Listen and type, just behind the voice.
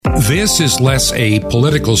This is less a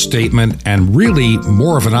political statement and really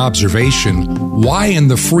more of an observation. Why in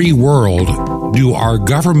the free world do our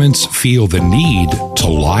governments feel the need to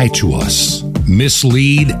lie to us,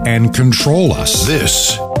 mislead, and control us?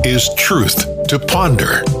 This is Truth to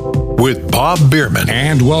Ponder with Bob Bierman.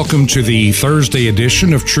 And welcome to the Thursday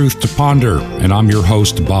edition of Truth to Ponder. And I'm your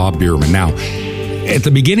host, Bob Bierman. Now, at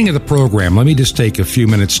the beginning of the program, let me just take a few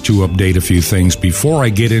minutes to update a few things before I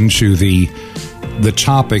get into the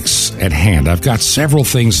topics at hand. I've got several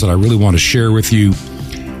things that I really want to share with you,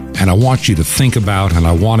 and I want you to think about, and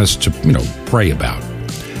I want us to, pray about.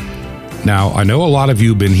 Now, I know a lot of you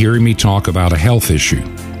have been hearing me talk about a health issue,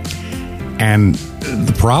 and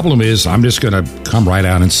the problem is, I'm just going to come right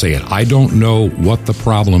out and say it. I don't know what the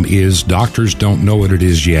problem is. Doctors don't know what it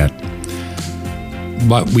is yet.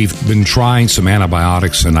 But we've been trying some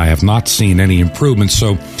antibiotics, and I have not seen any improvement.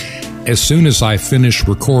 So as soon as I finish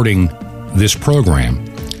recording this program,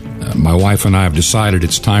 my wife and I have decided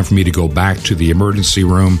it's time for me to go back to the emergency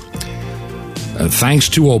room. Thanks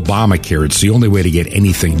to Obamacare, it's the only way to get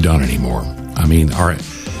anything done anymore. I mean,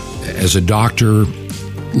 as a doctor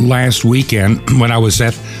last weekend, when I was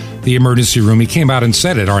at the emergency room, he came out and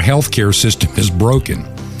said it, our healthcare system is broken.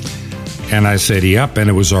 And I said, yep, and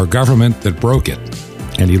it was our government that broke it.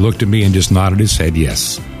 And he looked at me and just nodded his head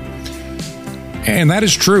yes. And that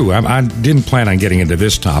is true. I didn't plan on getting into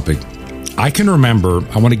this topic. I can remember,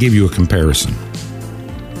 I want to give you a comparison.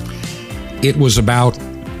 It was about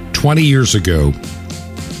 20 years ago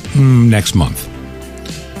next month.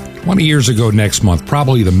 20 years ago next month,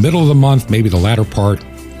 probably the middle of the month, maybe the latter part.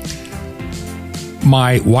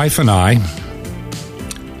 My wife and I,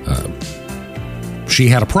 she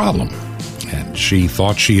had a problem, and she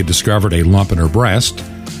thought she had discovered a lump in her breast.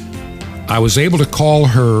 I was able to call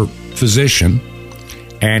her physician,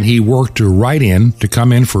 and he worked her right in to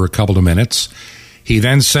come in for a couple of minutes. He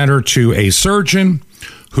then sent her to a surgeon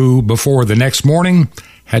who, before the next morning,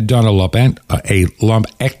 had done a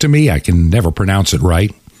lumpectomy. I can never pronounce it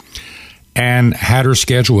right. And had her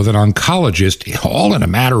scheduled with an oncologist, all in a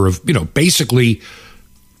matter of, basically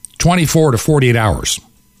 24 to 48 hours.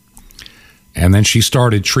 And then she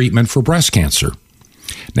started treatment for breast cancer.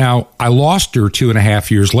 Now, I lost her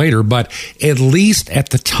 2.5 years later, but at least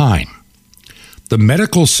at the time, the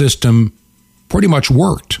medical system pretty much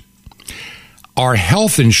worked. Our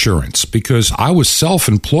health insurance, because I was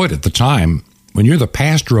self-employed at the time, when you're the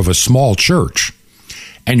pastor of a small church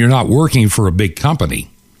and you're not working for a big company,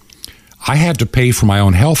 I had to pay for my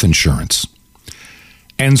own health insurance.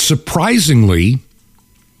 And surprisingly,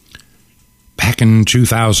 back in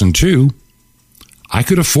 2002, I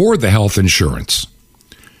could afford the health insurance.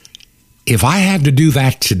 If I had to do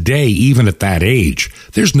that today, even at that age,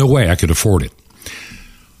 there's no way I could afford it.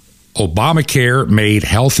 Obamacare made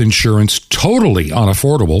health insurance totally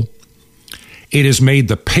unaffordable. It has made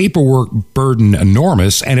the paperwork burden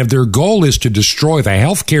enormous, and if their goal is to destroy the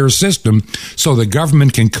healthcare system so the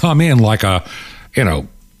government can come in like a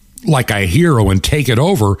hero and take it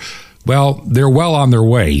over, well, they're well on their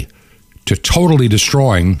way to totally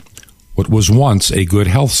destroying what was once a good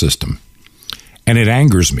health system. And it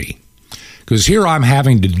angers me. Because here I'm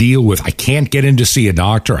having to deal with, I can't get in to see a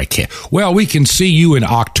doctor. I can't. Well, we can see you in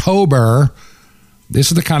October.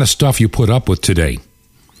 This is the kind of stuff you put up with today.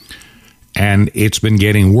 And it's been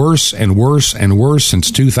getting worse and worse and worse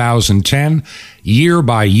since 2010, year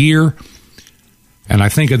by year. And I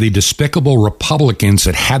think of the despicable Republicans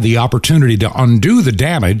that had the opportunity to undo the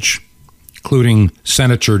damage, including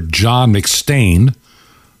Senator John McStain,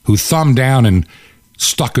 who thumbed down and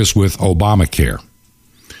stuck us with Obamacare.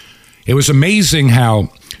 It was amazing how,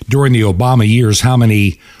 during the Obama years, how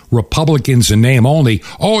many Republicans in name only,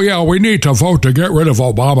 we need to vote to get rid of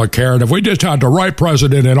Obamacare, and if we just had the right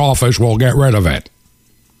president in office, we'll get rid of it.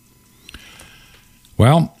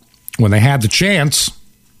 Well, when they had the chance,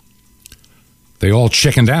 they all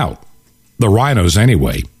chickened out. The rhinos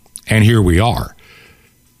anyway, and here we are.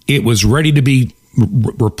 It was ready to be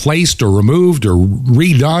replaced or removed or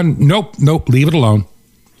redone. Nope, leave it alone.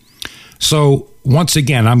 So, once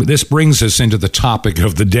again, this brings us into the topic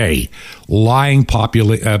of the day, lying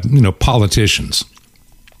politicians.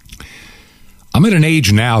 I'm at an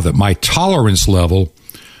age now that my tolerance level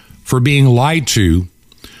for being lied to,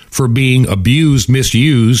 for being abused,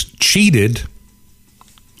 misused, cheated,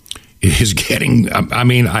 is getting,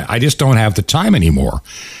 I just don't have the time anymore.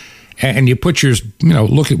 And you put your,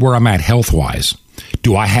 look at where I'm at health-wise.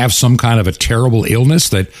 Do I have some kind of a terrible illness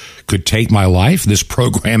that could take my life? This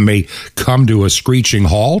program may come to a screeching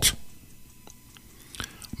halt.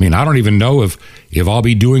 I don't even know if I'll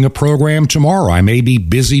be doing a program tomorrow. I may be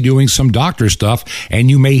busy doing some doctor stuff, and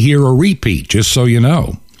you may hear a repeat, just so you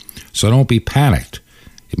know. So don't be panicked.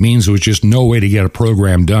 It means there was just no way to get a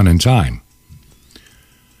program done in time.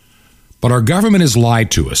 But our government has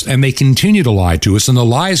lied to us, and they continue to lie to us, and the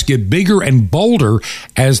lies get bigger and bolder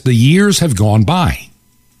as the years have gone by.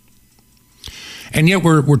 And yet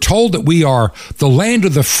we're told that we are the land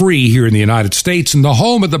of the free here in the United States and the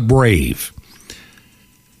home of the brave.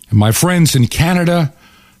 And my friends in Canada,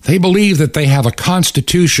 they believe that they have a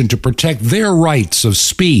constitution to protect their rights of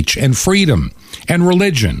speech and freedom and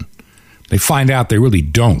religion. They find out they really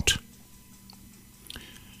don't.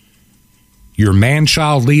 Your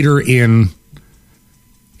man-child leader in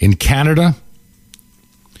Canada,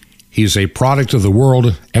 he's a product of the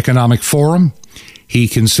World Economic Forum. He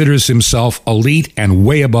considers himself elite and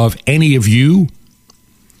way above any of you.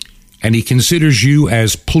 And he considers you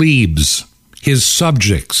as plebes, his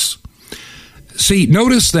subjects. See,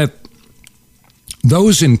 notice that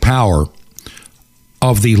those in power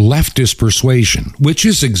of the leftist persuasion, which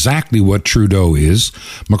is exactly what Trudeau is,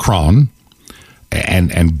 Macron,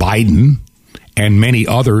 and Biden, and many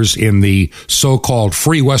others in the so-called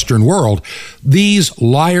free Western world, these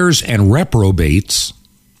liars and reprobates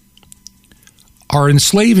are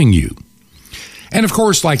enslaving you. And of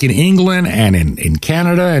course, like in England and in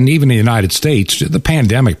Canada and even the United States, the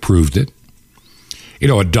pandemic proved it. You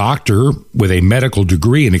know, a doctor with a medical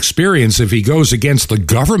degree and experience, if he goes against the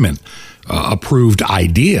government approved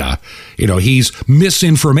idea, you know, he's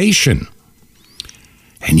misinformation.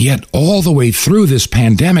 And yet all the way through this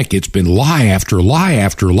pandemic, it's been lie after lie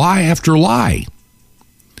after lie after lie.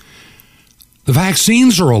 The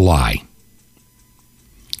vaccines are a lie.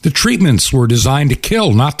 The treatments were designed to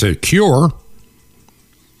kill, not to cure.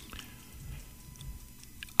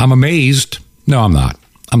 I'm amazed. No, I'm not.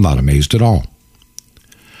 I'm not amazed at all.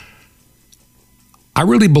 I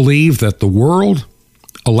really believe that the world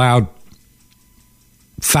allowed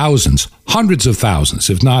thousands, hundreds of thousands,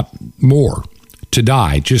 if not more, to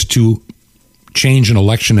die just to change an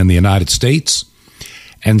election in the United States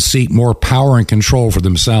and seek more power and control for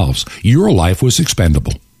themselves. Your life was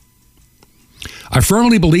expendable. I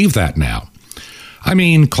firmly believe that now. I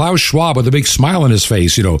mean, Klaus Schwab with a big smile on his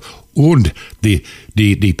face, you know, and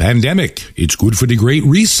the pandemic, it's good for the Great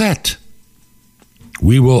Reset.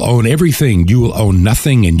 We will own everything, you will own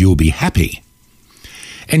nothing, and you'll be happy.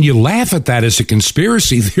 And you laugh at that as a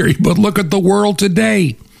conspiracy theory, but look at the world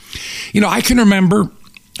today. You know, I can remember,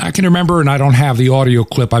 and I don't have the audio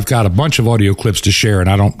clip. I've got a bunch of audio clips to share, and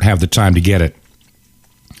I don't have the time to get it.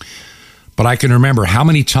 But I can remember how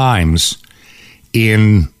many times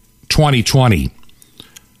in 2020,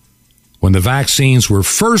 when the vaccines were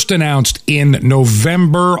first announced in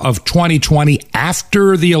November of 2020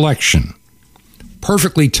 after the election,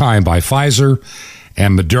 perfectly timed by Pfizer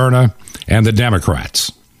and Moderna and the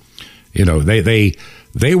Democrats. You know, they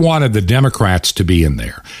wanted the Democrats to be in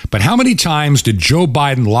there. But how many times did Joe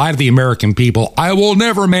Biden lie to the American people? I will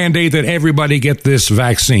never mandate that everybody get this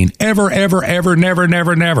vaccine. Ever, ever, ever, never,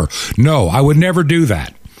 never, never. No, I would never do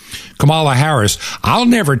that. Kamala Harris, I'll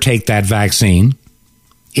never take that vaccine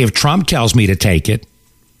if Trump tells me to take it.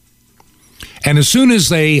 And as soon as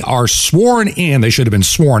they are sworn in, they should have been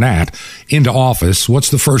sworn at, into office,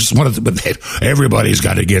 what's the first one? Everybody's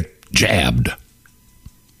got to get jabbed.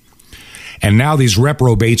 And now these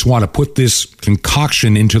reprobates want to put this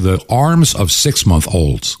concoction into the arms of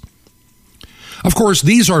 6-month-olds. Of course,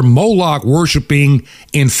 these are Moloch-worshiping,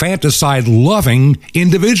 infanticide-loving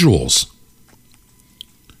individuals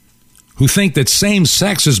who think that same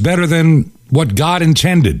sex is better than what God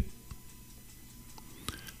intended.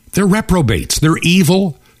 They're reprobates. They're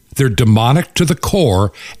evil. They're demonic to the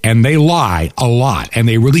core, and they lie a lot, and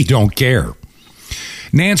they really don't care.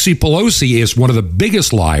 Nancy Pelosi is one of the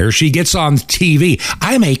biggest liars. She gets on TV.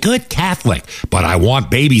 I'm a good Catholic, but I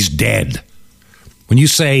want babies dead. When you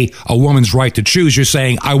say a woman's right to choose, you're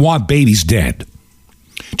saying, I want babies dead.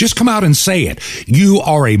 Just come out and say it. You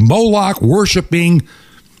are a Moloch-worshiping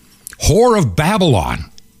whore of Babylon.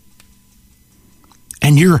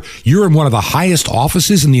 And you're in one of the highest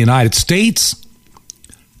offices in the United States.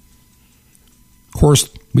 Of course,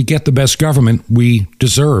 we get the best government we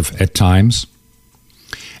deserve at times.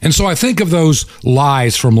 And so I think of those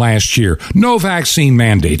lies from last year. No vaccine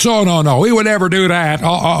mandates. Oh, no, we would never do that.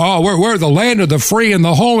 We're the land of the free and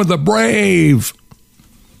the home of the brave.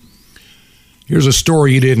 Here's a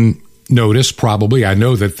story you didn't notice, probably. I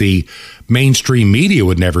know that the mainstream media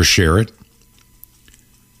would never share it.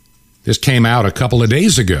 This came out a couple of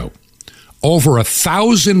days ago. Over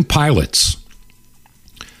 1,000 pilots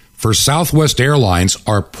for Southwest Airlines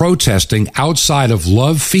are protesting outside of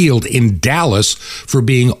Love Field in Dallas for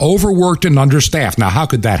being overworked and understaffed. Now, how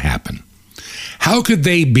could that happen? How could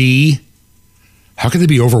they be How could they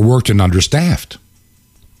be overworked and understaffed?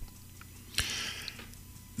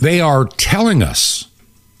 They are telling us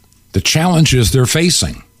the challenges they're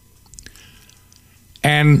facing.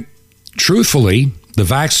 And truthfully, the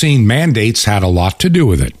vaccine mandates had a lot to do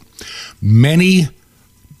with it. Many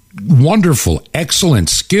wonderful, excellent,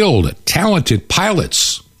 skilled, talented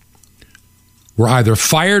pilots were either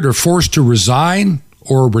fired or forced to resign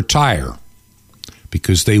or retire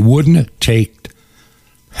because they wouldn't take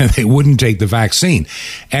the vaccine.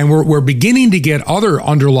 And we're beginning to get other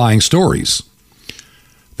underlying stories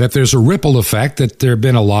that there's a ripple effect, that there have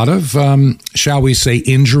been a lot of, shall we say,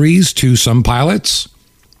 injuries to some pilots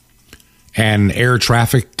and air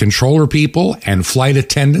traffic controller people and flight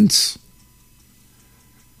attendants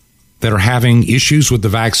that are having issues with the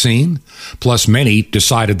vaccine. Plus, many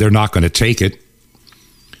decided they're not going to take it,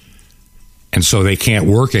 and so they can't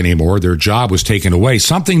work anymore. Their job was taken away.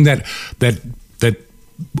 Something that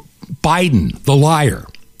Biden, the liar,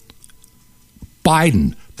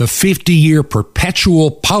 Biden, the 50-year perpetual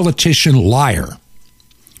politician liar,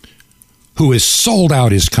 who has sold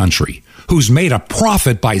out his country, who's made a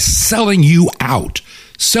profit by selling you out,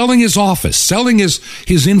 selling his office, selling his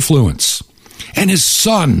influence, and his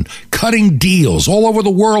son cutting deals all over the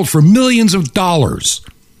world for millions of dollars.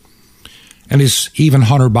 And even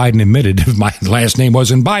Hunter Biden admitted, if my last name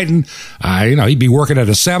wasn't Biden, he'd be working at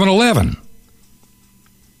a 7-Eleven.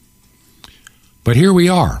 But here we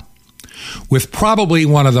are, with probably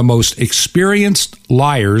one of the most experienced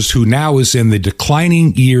liars who now is in the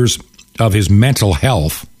declining years of his mental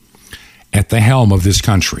health at the helm of this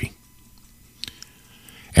country.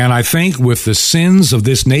 And I think with the sins of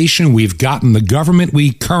this nation, we've gotten the government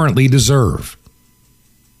we currently deserve.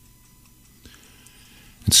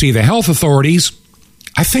 And see, the health authorities,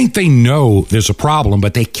 I think they know there's a problem,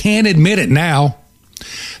 but they can't admit it now.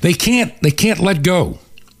 They can't let go,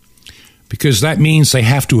 because that means they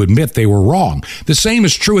have to admit they were wrong. The same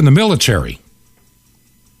is true in the military.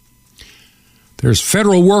 There's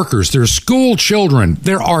federal workers, there's school children,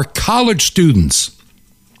 there are college students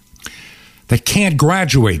that can't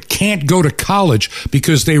graduate, can't go to college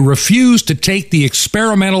because they refuse to take the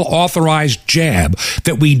experimental authorized jab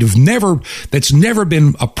that's never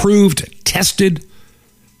been approved, tested.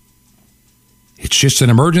 It's just an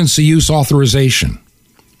emergency use authorization.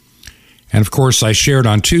 And of course, I shared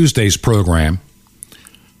on Tuesday's program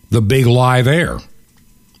the big lie there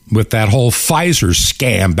with that whole Pfizer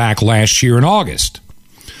scam back last year in August.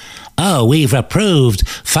 Oh, we've approved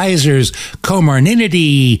Pfizer's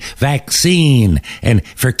comirnaty vaccine and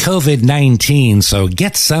for COVID-19, so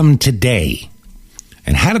get some today.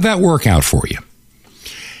 And how did that work out for you?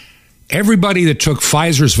 Everybody that took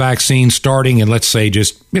Pfizer's vaccine starting in, let's say,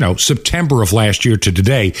 just, September of last year to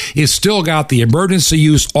today is still got the emergency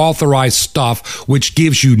use authorized stuff, which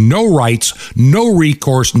gives you no rights, no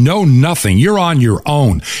recourse, no nothing. You're on your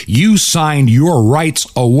own. You signed your rights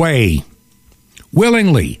away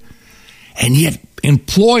willingly. And yet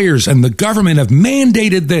employers and the government have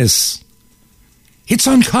mandated this. It's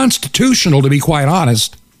unconstitutional, to be quite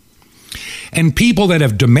honest. And people that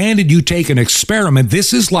have demanded you take an experiment,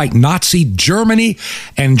 this is like Nazi Germany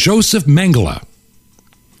and Joseph Mengele.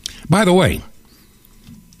 By the way,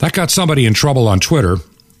 that got somebody in trouble on Twitter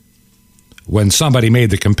when somebody made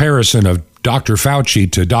the comparison of Dr.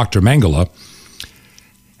 Fauci to Dr. Mengele.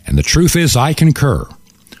 And the truth is, I concur.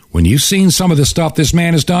 When you've seen some of the stuff this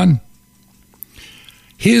man has done,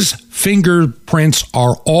 his fingerprints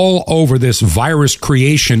are all over this virus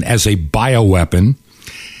creation as a bioweapon.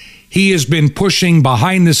 He has been pushing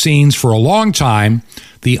behind the scenes for a long time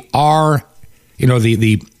the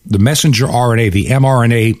messenger RNA, the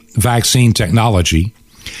mRNA vaccine technology.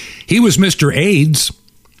 He was Mr. AIDS.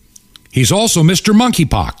 He's also Mr.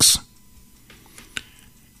 Monkeypox.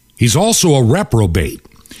 He's also a reprobate.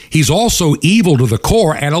 He's also evil to the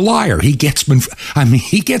core and a liar. He gets in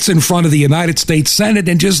front of the United States Senate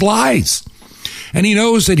and just lies. And he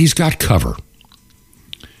knows that he's got cover.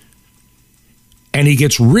 And he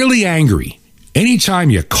gets really angry anytime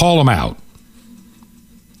you call him out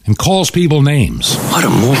and calls people names. What a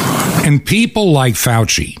moron. And people like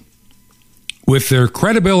Fauci, with their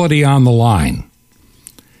credibility on the line,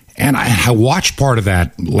 and I watched part of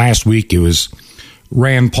that last week. It was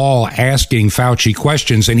Rand Paul asking Fauci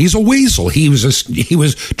questions, and he's a weasel. He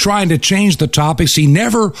was trying to change the topics. He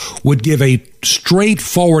never would give a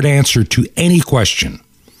straightforward answer to any question,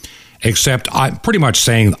 except I'm pretty much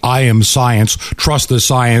saying, I am science, trust the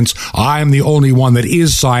science, I'm the only one that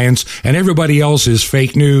is science, and everybody else is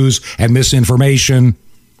fake news and misinformation.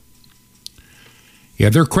 Yeah,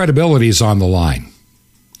 their credibility is on the line.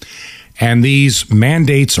 And these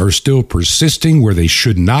mandates are still persisting where they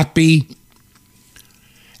should not be.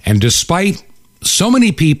 And despite so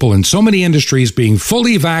many people in so many industries being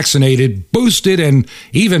fully vaccinated, boosted, and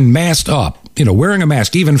even masked up, wearing a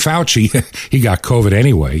mask, even Fauci, he got COVID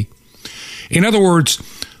anyway. In other words,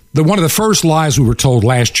 one of the first lies we were told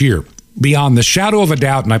last year, beyond the shadow of a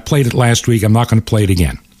doubt, and I played it last week, I'm not going to play it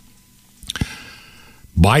again.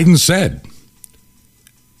 Biden said,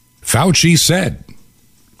 Fauci said,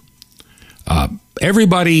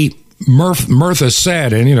 everybody, Murtha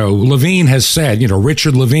said, and, Levine has said,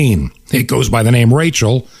 Richard Levine, it goes by the name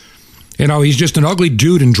Rachel, he's just an ugly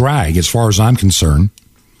dude in drag as far as I'm concerned.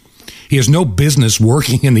 He has no business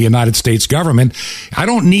working in the United States government. I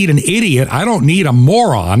don't need an idiot. I don't need a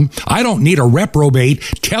moron. I don't need a reprobate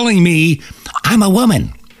telling me I'm a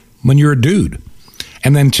woman when you're a dude,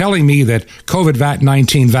 and then telling me that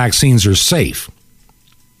COVID-19 vaccines are safe.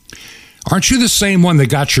 Aren't you the same one that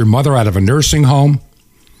got your mother out of a nursing home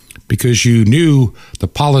because you knew the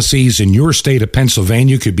policies in your state of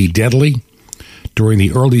Pennsylvania could be deadly during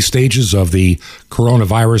the early stages of the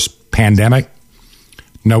coronavirus pandemic?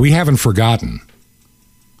 No, we haven't forgotten.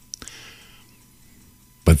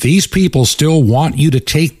 But these people still want you to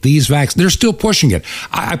take these vaccines. They're still pushing it.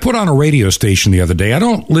 I put on a radio station the other day. I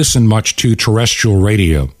don't listen much to terrestrial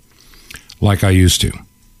radio like I used to.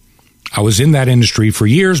 I was in that industry for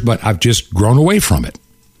years, but I've just grown away from it.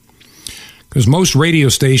 Because most radio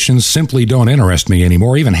stations simply don't interest me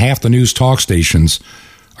anymore. Even half the news talk stations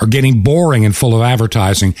are getting boring and full of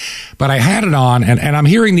advertising. But I had it on, and I'm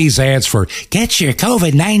hearing these ads for, get your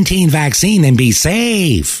COVID-19 vaccine and be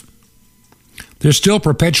safe. They're still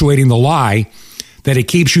perpetuating the lie that it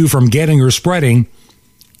keeps you from getting or spreading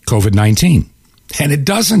COVID-19. And it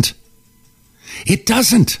doesn't. It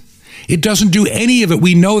doesn't. It doesn't do any of it.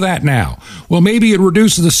 We know that now. Well, maybe it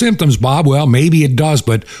reduces the symptoms, Bob. Well, maybe it does,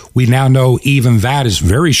 but we now know even that is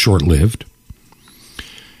very short-lived.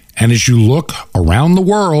 And as you look around the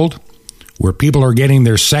world where people are getting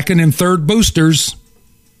their second and third boosters,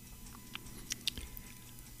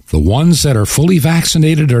 the ones that are fully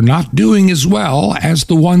vaccinated are not doing as well as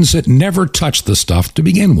the ones that never touched the stuff to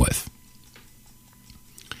begin with.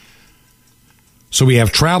 So we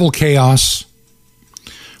have travel chaos.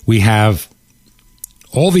 We have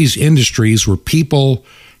all these industries where people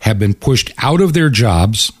have been pushed out of their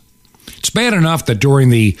jobs. It's bad enough that during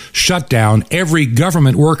the shutdown, every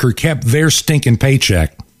government worker kept their stinking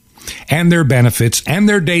paycheck and their benefits and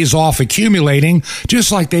their days off accumulating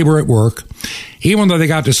just like they were at work, even though they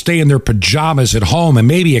got to stay in their pajamas at home and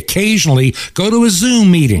maybe occasionally go to a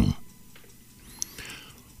Zoom meeting.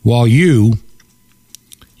 While you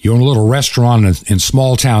own a little restaurant in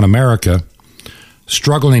small town America,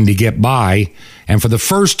 struggling to get by, and for the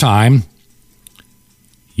first time,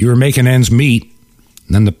 you were making ends meet.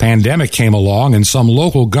 And then the pandemic came along, and some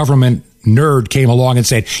local government nerd came along and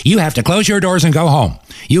said, you have to close your doors and go home.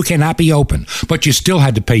 You cannot be open. But you still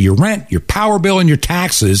had to pay your rent, your power bill, and your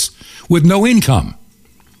taxes with no income.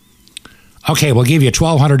 Okay, we'll give you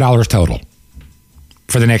 $1,200 total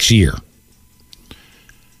for the next year.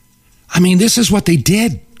 I mean, this is what they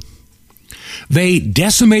did. They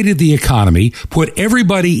decimated the economy, put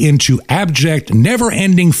everybody into abject,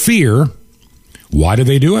 never-ending fear. Why do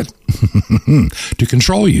they do it? To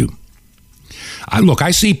control you.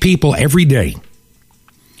 I see people every day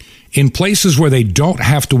in places where they don't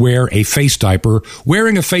have to wear a face diaper,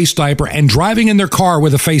 wearing a face diaper and driving in their car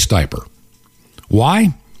with a face diaper.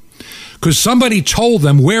 Why? Because somebody told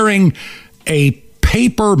them wearing a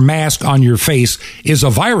paper mask on your face is a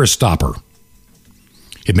virus stopper.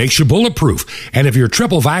 It makes you bulletproof. And if you're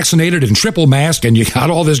triple vaccinated and triple masked and you got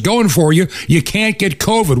all this going for you, you can't get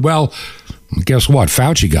COVID. Well, guess what?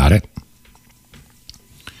 Fauci got it.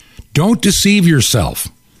 Don't deceive yourself.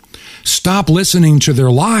 Stop listening to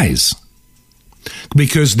their lies,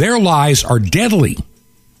 because their lies are deadly.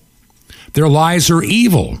 Their lies are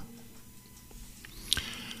evil.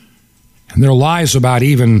 And their lies about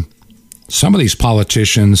even some of these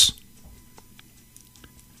politicians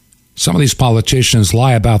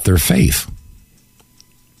lie about their faith.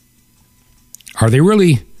 Are they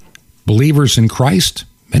really believers in Christ?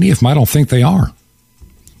 Many of them, I don't think they are.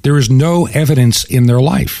 There is no evidence in their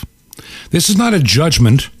life. This is not a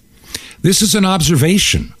judgment. This is an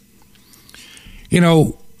observation.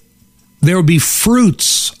 There would be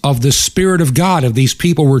fruits of the Spirit of God if these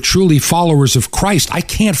people were truly followers of Christ. I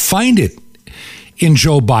can't find it in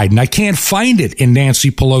Joe Biden. I can't find it in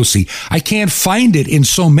Nancy Pelosi. I can't find it in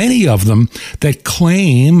so many of them that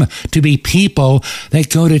claim to be people that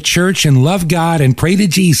go to church and love God and pray to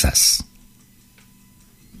Jesus.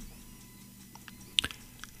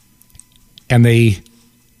 And they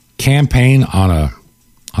campaign on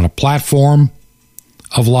a platform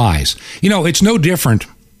of lies. It's no different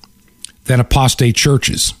than apostate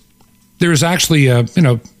churches. There is actually a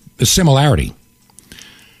similarity.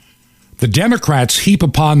 The Democrats heap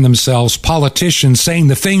upon themselves politicians saying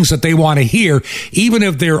the things that they want to hear, even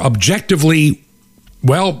if they're objectively,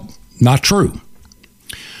 not true.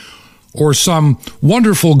 Or some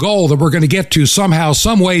wonderful goal that we're going to get to somehow,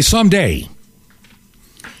 some way, someday.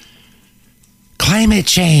 Climate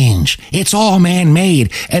change. It's all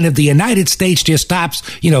man-made. And if the United States just stops,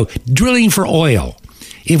 drilling for oil,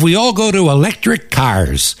 if we all go to electric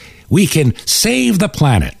cars, we can save the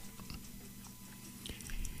planet.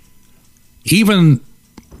 Even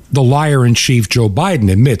the liar-in-chief Joe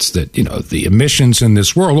Biden admits that, the emissions in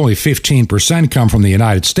this world, only 15% come from the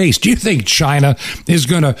United States. Do you think China is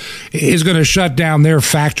going to shut down their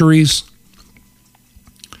factories?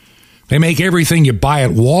 They make everything you buy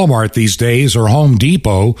at Walmart these days or Home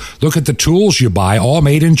Depot. Look at the tools you buy, all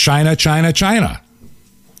made in China, China, China.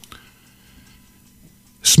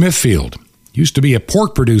 Smithfield used to be a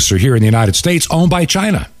pork producer here in the United States, owned by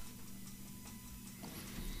China.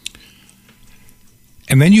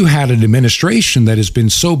 And then you had an administration that has been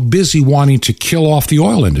so busy wanting to kill off the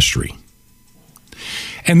oil industry.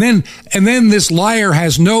 And then this liar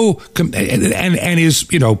has no, and is,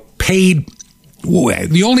 paid.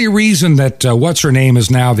 The only reason that what's her name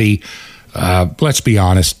is now the, let's be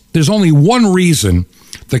honest, there's only one reason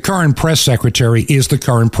the current press secretary is the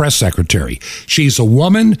current press secretary. She's a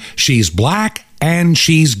woman, she's black, and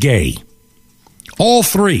she's gay. All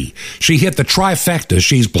three. She hit the trifecta.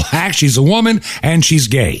 She's black, she's a woman, and she's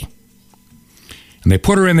gay. And they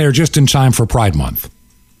put her in there just in time for Pride Month.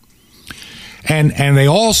 And they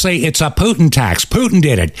all say it's a Putin tax. Putin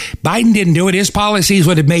did it. Biden didn't do it. His policies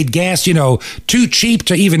would have made gas, too cheap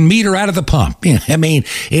to even meet her out of the pump. I mean,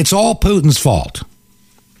 it's all Putin's fault.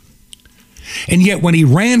 And yet when he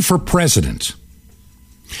ran for president,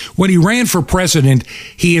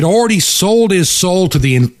 he had already sold his soul to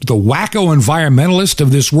the wacko environmentalists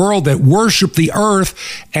of this world that worship the earth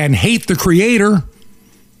and hate the creator.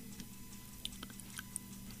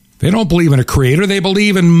 They don't believe in a creator. They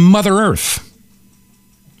believe in Mother Earth.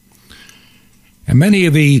 And many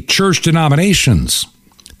of the church denominations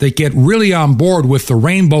that get really on board with the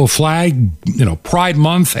rainbow flag, Pride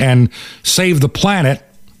Month and Save the Planet,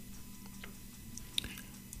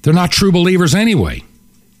 they're not true believers anyway.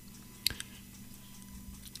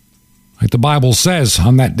 Like the Bible says,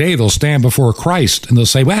 on that day they'll stand before Christ and they'll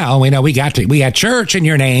say, well, we know we had church in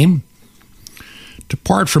your name.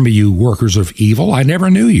 Depart from me, you workers of evil. I never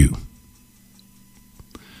knew you.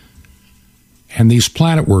 And these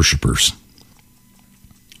planet worshipers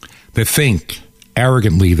that think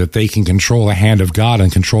arrogantly that they can control the hand of God and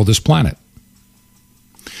control this planet.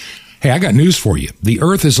 Hey, I got news for you. The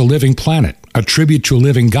earth is a living planet, a tribute to a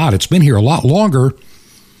living God. It's been here a lot longer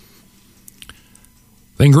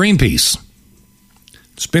than Greenpeace.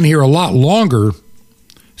 It's been here a lot longer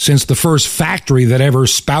since the first factory that ever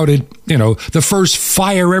spouted, the first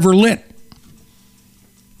fire ever lit.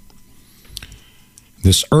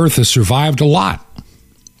 This earth has survived a lot.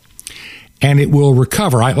 And it will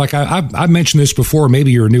recover. I've mentioned this before.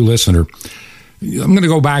 Maybe you're a new listener. I'm going to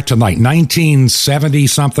go back to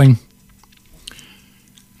 1970-something.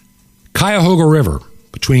 Cuyahoga River,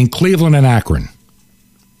 between Cleveland and Akron,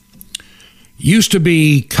 used to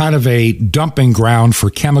be kind of a dumping ground for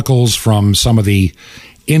chemicals from some of the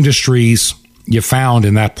industries you found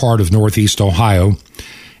in that part of Northeast Ohio,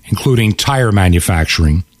 including tire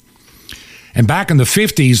manufacturing. And back in the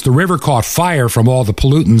 50s, the river caught fire from all the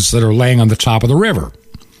pollutants that are laying on the top of the river.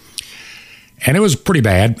 And it was pretty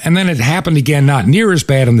bad. And then it happened again, not near as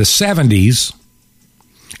bad, in the 70s.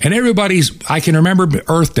 And I can remember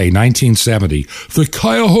Earth Day, 1970. The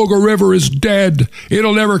Cuyahoga River is dead.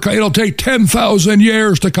 It'll take 10,000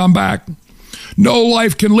 years to come back. No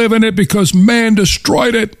life can live in it because man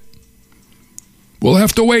destroyed it. We'll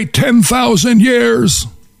have to wait 10,000 years.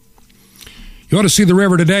 You ought to see the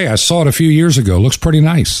river today. I saw it a few years ago. It looks pretty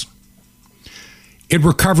nice. It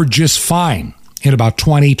recovered just fine in about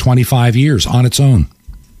 20, 25 years on its own.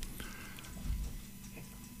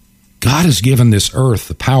 God has given this earth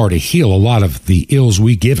the power to heal a lot of the ills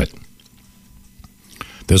we give it.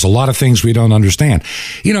 There's a lot of things we don't understand.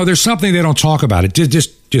 There's something they don't talk about. It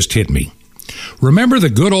just hit me. Remember the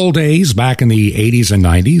good old days back in the 80s and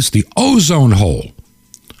 90s? The ozone hole.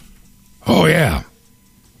 Oh, yeah.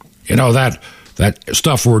 That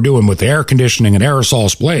stuff we're doing with the air conditioning and aerosol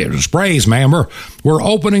sprays, man, we're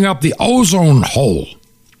opening up the ozone hole.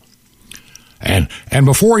 And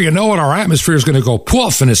before you know it, our atmosphere is going to go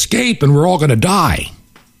poof and escape, and we're all going to die.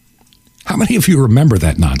 How many of you remember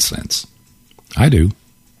that nonsense? I do.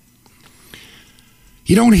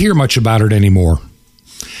 You don't hear much about it anymore.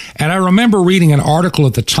 And I remember reading an article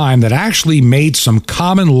at the time that actually made some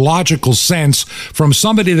common logical sense from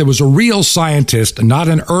somebody that was a real scientist and not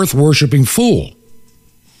an earth-worshipping fool.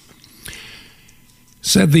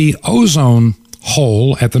 Said the ozone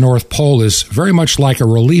hole at the North Pole is very much like a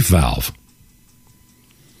relief valve.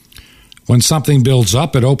 When something builds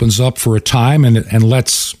up, it opens up for a time and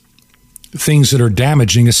lets things that are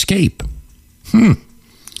damaging escape.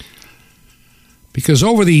 Because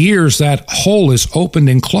over the years, that hole is opened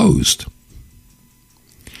and closed.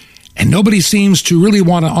 And nobody seems to really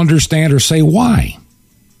want to understand or say why.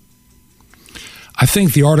 I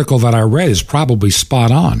think the article that I read is probably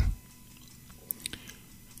spot on.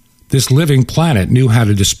 This living planet knew how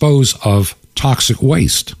to dispose of toxic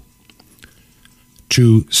waste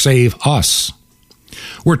to save us.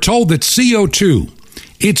 We're told that CO2,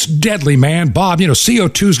 it's deadly, man. Bob,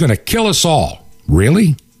 CO2 is going to kill us all.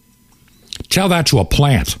 Really? Tell that to a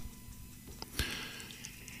plant.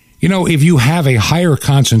 If you have a higher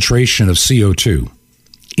concentration of CO2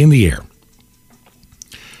 in the air,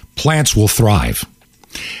 plants will thrive.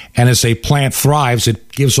 And as a plant thrives,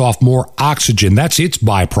 it gives off more oxygen. That's its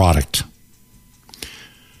byproduct.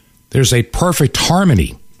 There's a perfect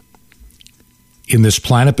harmony in this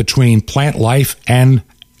planet between plant life and,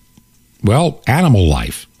 animal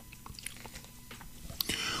life.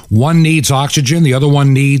 One needs oxygen, the other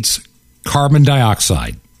one needs carbon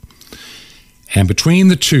dioxide. And between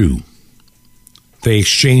the two, they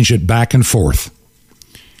exchange it back and forth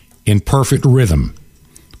in perfect rhythm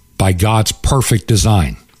by God's perfect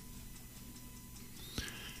design.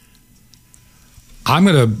 I'm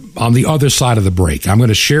going to, on the other side of the break, I'm going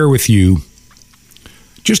to share with you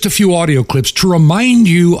just a few audio clips to remind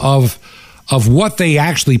you of what they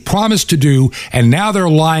actually promised to do, and now they're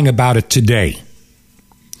lying about it today.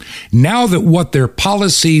 Now that what their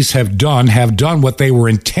policies have done what they were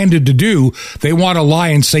intended to do, they want to lie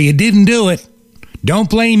and say, you didn't do it. Don't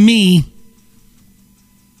blame me.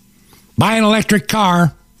 Buy an electric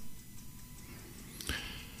car.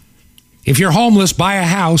 If you're homeless, buy a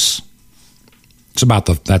house.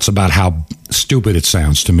 That's about how stupid it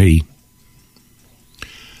sounds to me.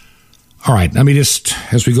 All right, let me just,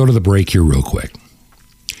 as we go to the break here real quick.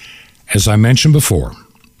 As I mentioned before,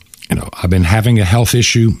 I've been having a health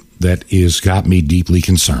issue that has got me deeply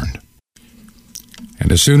concerned.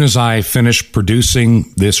 And as soon as I finish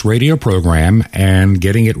producing this radio program and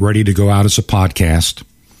getting it ready to go out as a podcast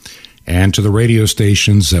and to the radio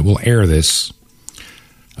stations that will air this,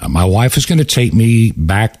 my wife is going to take me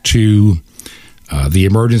back to the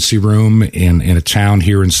emergency room in a town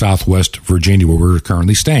here in Southwest Virginia where we're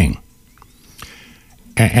currently staying.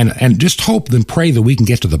 And just hope and pray that we can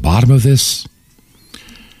get to the bottom of this.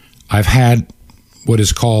 I've had what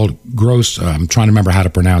is called gross, I'm trying to remember how to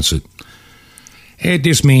pronounce it. It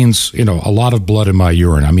just means, a lot of blood in my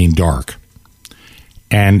urine. I mean dark.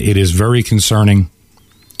 And it is very concerning.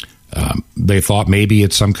 They thought maybe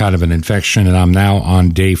it's some kind of an infection, and I'm now on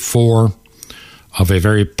day 4 of a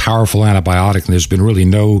very powerful antibiotic, and there's been really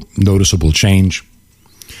no noticeable change.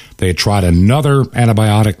 They had tried another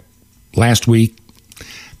antibiotic last week,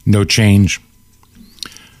 no change.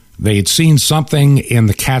 They had seen something in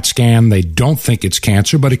the CAT scan. They don't think it's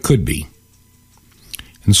cancer, but it could be.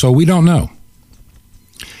 And so we don't know.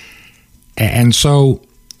 And so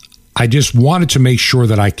I just wanted to make sure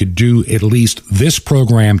that I could do at least this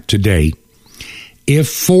program today. If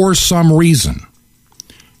for some reason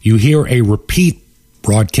you hear a repeat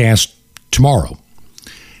broadcast tomorrow,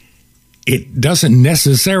 it doesn't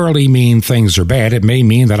necessarily mean things are bad. It may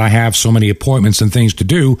mean that I have so many appointments and things to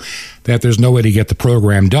do that there's no way to get the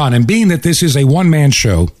program done. And being that this is a one-man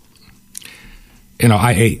show,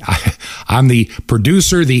 I'm the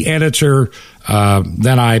producer, the editor,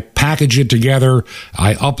 then I package it together,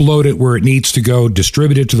 I upload it where it needs to go,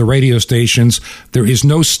 distribute it to the radio stations. There is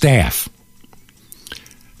no staff.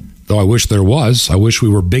 Though I wish there was. I wish we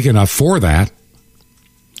were big enough for that.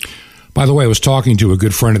 By the way, I was talking to a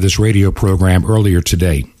good friend of this radio program earlier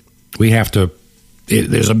today.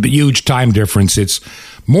 There's a huge time difference. It's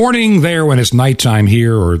morning there when it's nighttime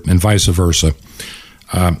here, and vice versa.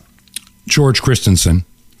 George Christensen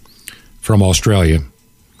from Australia.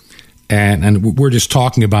 And we're just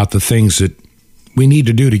talking about the things that we need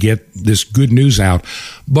to do to get this good news out.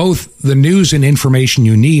 Both the news and information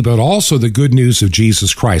you need, but also the good news of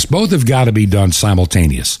Jesus Christ. Both have got to be done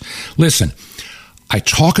simultaneous. Listen, I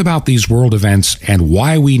talk about these world events and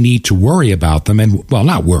why we need to worry about them, and, well,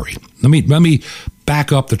 not worry. Let me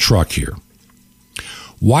back up the truck here.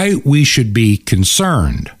 Why we should be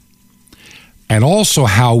concerned, and also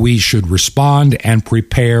how we should respond and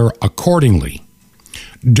prepare accordingly.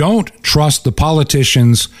 Don't trust the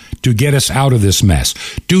politicians to get us out of this mess.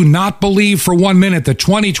 Do not believe for 1 minute that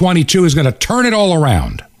 2022 is going to turn it all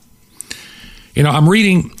around. You know, I'm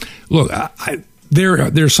reading, look,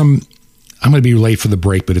 there's some, I'm going to be late for the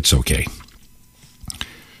break, but it's okay.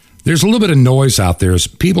 There's a little bit of noise out there as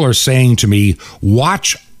people are saying to me,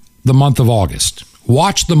 watch the month of August.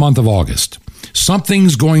 Watch the month of August.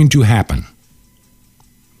 Something's going to happen.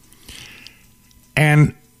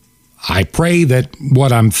 And I pray that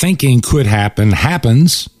what I'm thinking could happen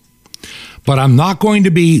happens, but I'm not going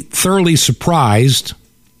to be thoroughly surprised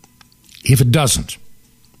if it doesn't.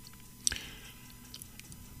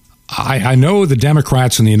 I know the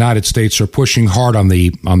Democrats in the United States are pushing hard on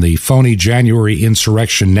the phony January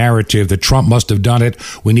insurrection narrative that Trump must have done it.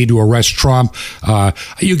 We need to arrest Trump.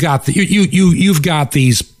 You've got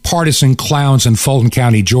these partisan clowns in Fulton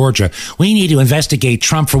County, Georgia. We need to investigate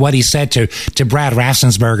Trump for what he said to Brad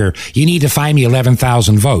Raffensperger. You need to find me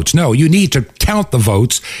 11,000 votes. No, you need to count the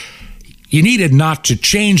votes. You needed not to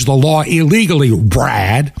change the law illegally,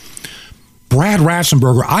 Brad. Brad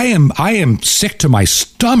Raffensperger, I am sick to my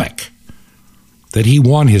stomach that he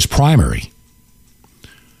won his primary.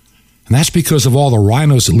 And that's because of all the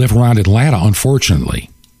rhinos that live around Atlanta, unfortunately.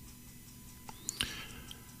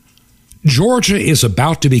 Georgia is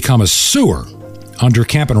about to become a sewer under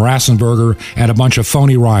Kemp and Raffensperger and a bunch of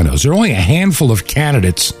phony rhinos. There are only a handful of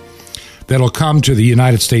candidates that'll come to the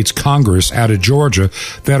United States Congress out of Georgia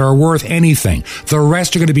that are worth anything. The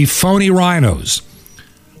rest are going to be phony rhinos.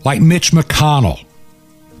 Like Mitch McConnell.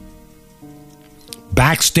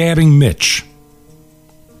 Backstabbing Mitch.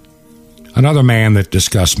 Another man that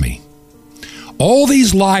disgusts me. All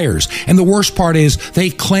these liars. And the worst part is they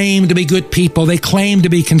claim to be good people. They claim to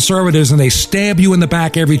be conservatives, and they stab you in the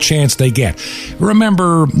back every chance they get.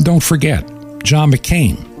 Remember, don't forget, John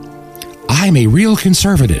McCain. I'm a real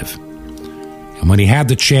conservative. And when he had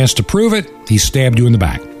the chance to prove it, he stabbed you in the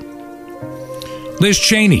back. Liz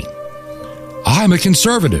Cheney. I'm a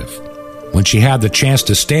conservative. When she had the chance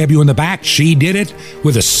to stab you in the back, she did it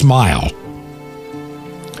with a smile.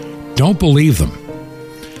 Don't believe them.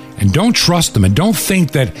 And don't trust them. And don't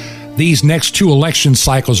think that these next 2 election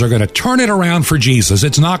cycles are going to turn it around for Jesus.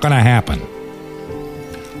 It's not going to happen.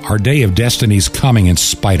 Our day of destiny is coming in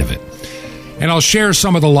spite of it. And I'll share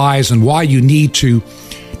some of the lies and why you need to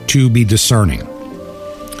be discerning.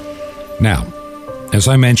 Now, as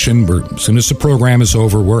I mentioned, as soon as the program is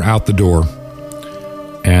over, we're out the door.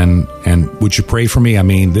 And would you pray for me? I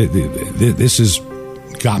mean, this has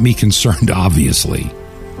got me concerned, obviously.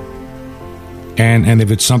 And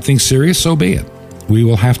if it's something serious, so be it. We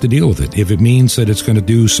will have to deal with it. If it means that it's going to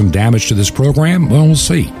do some damage to this program, well, we'll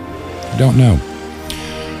see. I don't know.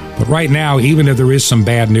 But right now, even if there is some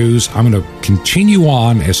bad news, I'm going to continue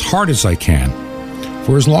on as hard as I can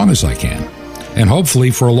for as long as I can, and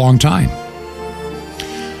hopefully for a long time.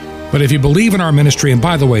 But if you believe in our ministry, and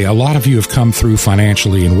by the way, a lot of you have come through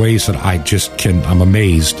financially in ways that I'm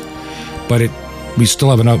amazed. But we still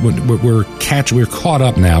have enough. We're caught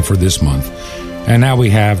up now for this month, and now we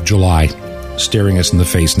have July staring us in the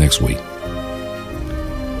face next week.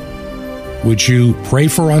 Would you pray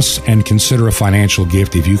for us and consider a financial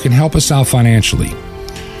gift if you can help us out financially?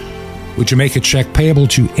 Would you make a check payable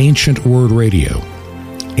to Ancient Word Radio,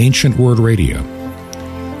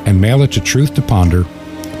 and mail it to Truth to Ponder,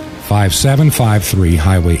 5753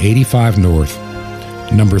 Highway 85 North,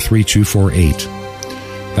 number 3248.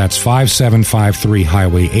 That's 5753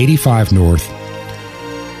 Highway 85 North,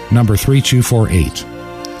 number 3248.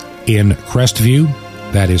 In Crestview,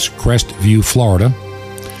 that is Crestview, Florida.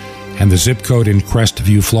 And the zip code in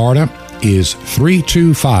Crestview, Florida is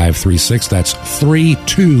 32536. That's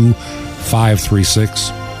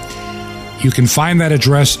 32536. You can find that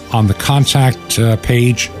address on the contact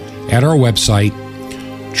page at our website,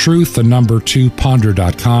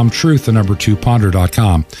 truth2ponder.com,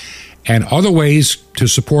 truth2ponder.com. And other ways to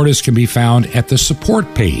support us can be found at the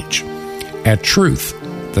support page at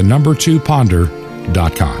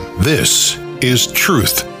truth2ponder.com. This is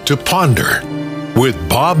Truth to Ponder with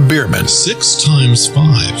Bob Bierman. 6 times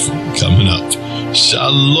 5 coming up.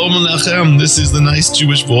 Shalom Alechem. This is the nice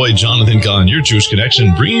Jewish boy, Jonathan Kahn, your Jewish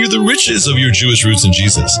connection, bringing you the riches of your Jewish roots in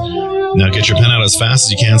Jesus. Now get your pen out as fast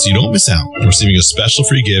as you can so you don't miss out on receiving a special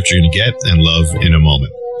free gift you're going to get and love in a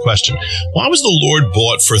moment. Question: why was the Lord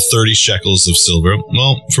bought for 30 shekels of silver?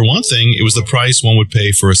 Well, for one thing, it was the price one would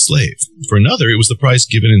pay for a slave. For another, it was the price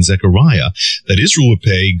given in Zechariah that Israel would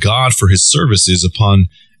pay God for his services upon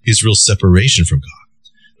Israel's separation from God.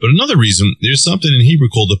 But another reason, there's something in Hebrew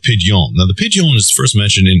called the pidyon. Now, the pidyon is first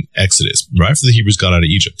mentioned in Exodus, right after the Hebrews got out of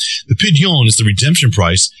Egypt. The pidyon is the redemption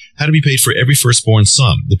price had to be paid for every firstborn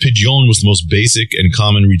son. The pidyon was the most basic and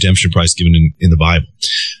common redemption price given in the Bible.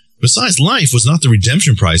 Messiah's life was not the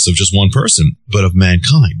redemption price of just one person, but of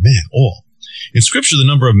mankind, man, all. In Scripture, the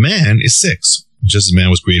number of man is 6. Just as man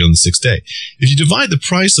was created on the 6th day. If you divide the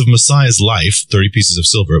price of Messiah's life, 30 pieces of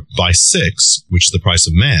silver, by 6, which is the price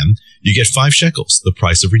of man, you get 5 shekels, the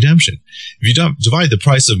price of redemption. If you divide the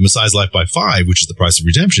price of Messiah's life by 5, which is the price of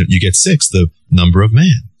redemption, you get 6, the number of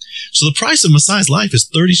man. So the price of Messiah's life is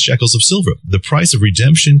 30 shekels of silver, the price of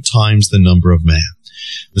redemption times the number of man.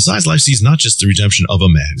 Messiah's life sees not just the redemption of a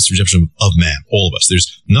man, it's the redemption of man, all of us.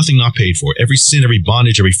 There's nothing not paid for. Every sin, every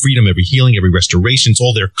bondage, every freedom, every healing, every restoration, it's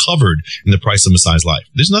all there covered in the price of Messiah's life.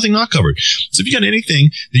 There's nothing not covered. So if you got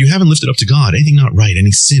anything that you haven't lifted up to God, anything not right,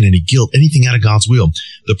 any sin, any guilt, anything out of God's will,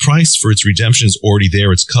 the price for its redemption is already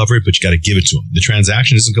there. It's covered, but you got to give it to him. The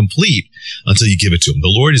transaction isn't complete until you give it to him. The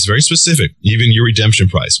Lord is very specific, even your redemption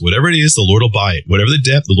price. Whatever it is, the Lord will buy it. Whatever the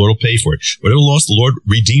debt, the Lord will pay for it. Whatever loss, the Lord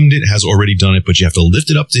redeemed it, has already done it, but you have to lift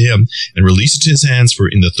it up to him and release it to his hands, for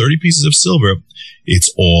in the 30 pieces of silver, it's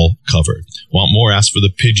all covered. Want more? Ask for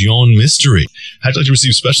the Pidyon mystery. How'd you like to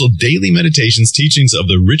receive special daily meditations, teachings of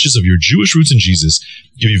the riches of your Jewish roots in Jesus,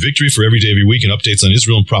 give you victory for every day, every week, and updates on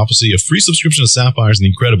Israel and prophecy, a free subscription to Sapphires, and the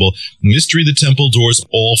incredible Mystery of the Temple Doors,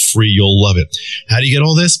 all free. You'll love it. How do you get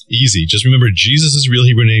all this? Easy. Just remember Jesus' real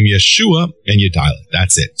Hebrew name, Yeshua, and you dial it.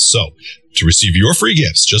 That's it. So, to receive your free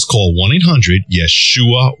gifts, just call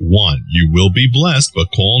 1-800-YESHUA-1. You will be blessed, but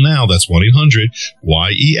call now. That's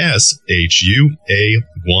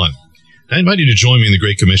 1-800-YESHUA-1. I invite you to join me in the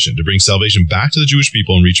Great Commission to bring salvation back to the Jewish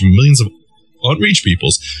people and reach millions of unreached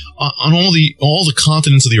peoples on all the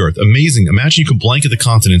continents of the earth. Amazing. Imagine you can blanket the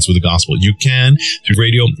continents with the gospel. You can through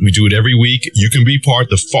radio. We do it every week. You can be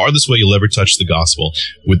the farthest way you'll ever touch the gospel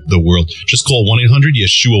with the world. Just call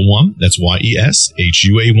 1-800-YESHUA-1. That's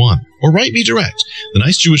YESHUA-1. Or write me direct. The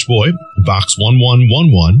Nice Jewish Boy, Box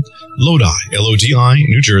 1111, Lodi, Lodi,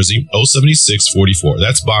 New Jersey, 07644.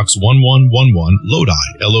 That's Box 1111, Lodi,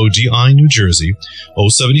 Lodi, New Jersey,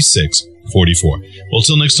 07644. Well,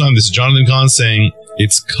 till next time, this is Jonathan Kahn saying,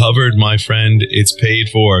 it's covered, my friend. It's paid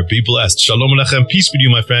for. Be blessed. Shalom Alechem. Peace be to you,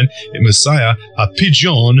 my friend. In Messiah,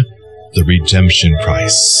 HaPidyon, the redemption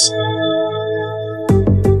price.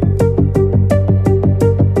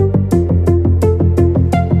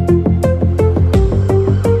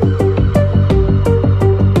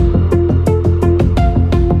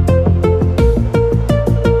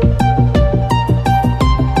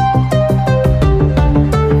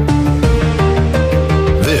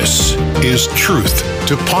 Is Truth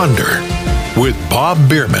to Ponder with Bob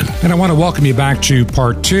Bierman. And I want to welcome you back to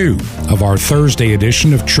part 2 of our Thursday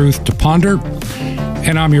edition of Truth to Ponder.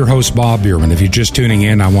 And I'm your host, Bob Bierman. If you're just tuning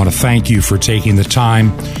in, I want to thank you for taking the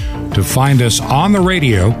time to find us on the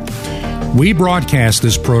radio. We broadcast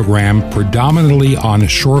this program predominantly on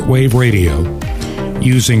shortwave radio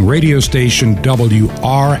using radio station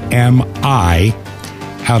WRMI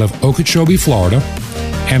out of Okeechobee, Florida,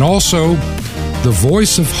 and also the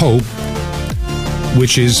Voice of Hope,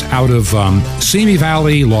 which is out of Simi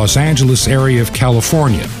Valley, Los Angeles area of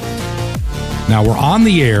California. Now, we're on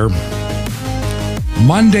the air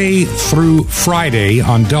Monday through Friday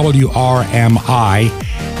on WRMI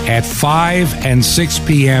at 5 and 6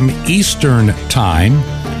 p.m. Eastern Time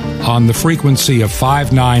on the frequency of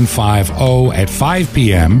 5950 at 5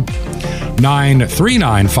 p.m.,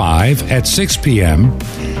 9395 at 6 p.m.,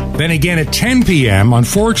 then again at 10 p.m.,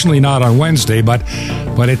 unfortunately not on Wednesday, but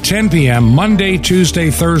at 10 p.m., Monday,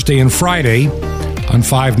 Tuesday, Thursday, and Friday on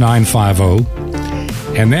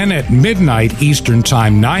 5950. And then at midnight Eastern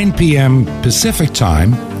Time, 9 p.m. Pacific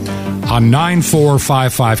Time on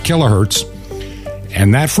 9455 kilohertz.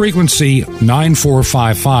 And that frequency,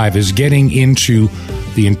 9455, is getting into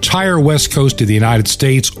the entire west coast of the United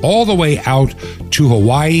States, all the way out to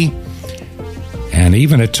Hawaii, and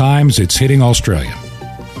even at times it's hitting Australia.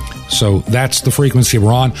 So that's the frequency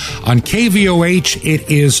we're on. On KVOH, it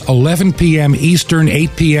is 11 p.m. Eastern,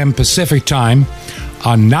 8 p.m. Pacific Time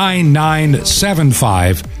on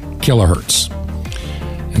 9975 kilohertz.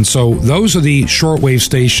 And so those are the shortwave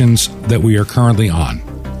stations that we are currently on.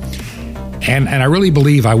 And I really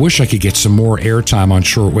believe, I wish I could get some more airtime on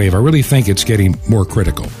shortwave. I really think it's getting more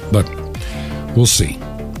critical, but we'll see.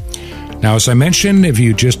 Now, as I mentioned, if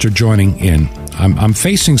you just are joining in, I'm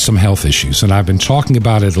facing some health issues, and I've been talking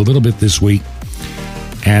about it a little bit this week,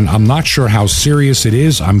 and I'm not sure how serious it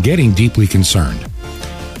is. I'm getting deeply concerned.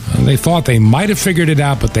 They thought they might have figured it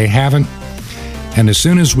out, but they haven't. And as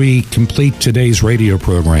soon as we complete today's radio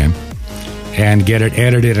program, and get it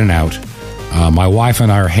edited and out. My wife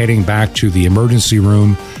and I are heading back to the emergency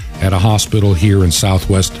room at a hospital here in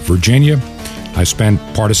Southwest Virginia. I spent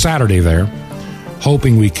part of Saturday there,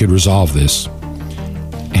 hoping we could resolve this.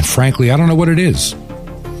 And frankly, I don't know what it is.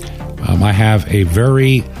 I have a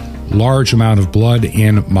very large amount of blood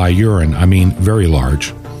in my urine. I mean, very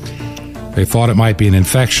large. They thought it might be an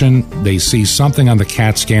infection. They see something on the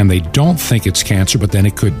CAT scan. They don't think it's cancer, but then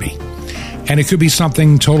it could be. And it could be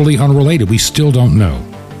something totally unrelated. We still don't know.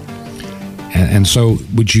 And so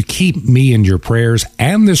would you keep me in your prayers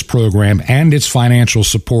and this program and its financial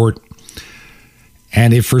support?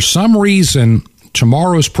 And if for some reason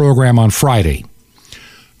tomorrow's program on Friday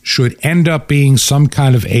should end up being some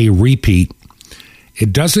kind of a repeat,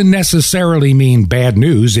 it doesn't necessarily mean bad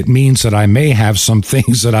news. It means that I may have some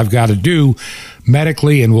things that I've got to do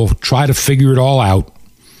medically, and we'll try to figure it all out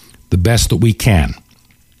the best that we can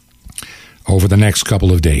over the next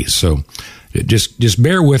couple of days. So just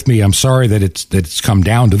bear with me. I'm sorry that it's come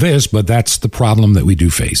down to this, but that's the problem that we do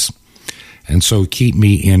face. And so keep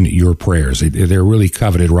me in your prayers. They're really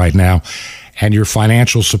coveted right now. And your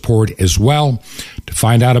financial support as well. To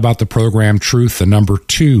find out about the program,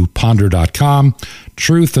 truth2ponder.com,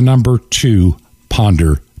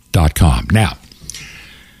 truth2ponder.com. Now,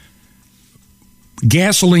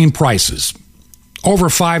 gasoline prices, over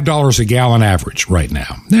 $5 a gallon average right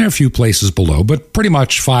now. There are a few places below, but pretty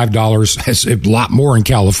much $5, is a lot more in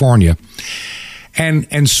California.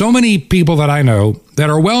 And so many people that I know that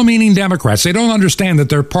are well-meaning Democrats, they don't understand that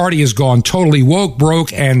their party has gone totally woke,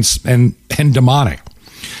 broke, and demonic.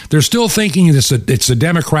 They're still thinking it's the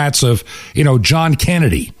Democrats of, John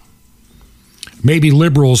Kennedy. Maybe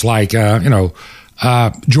liberals like, George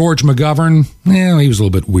McGovern. He was a little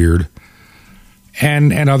bit weird.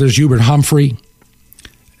 And others, Hubert Humphrey.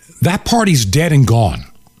 That party's dead and gone.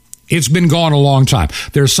 It's been gone a long time.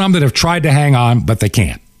 There's some that have tried to hang on, but they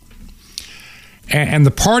can't. And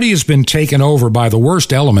the party has been taken over by the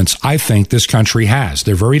worst elements I think this country has.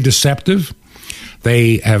 They're very deceptive.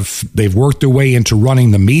 They've worked their way into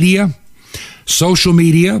running the media, social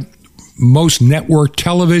media, most network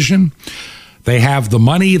television. They have the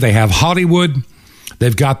money. They have Hollywood.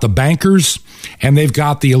 They've got the bankers, and they've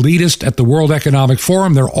got the elitist at the World Economic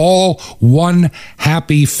Forum. They're all one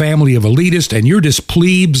happy family of elitists, and you're just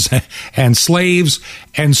plebes and slaves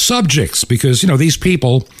and subjects because, these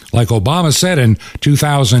people, like Obama said in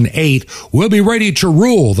 2008, will be ready to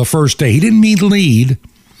rule the first day. He didn't mean lead.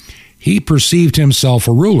 He perceived himself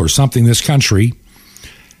a ruler, something this country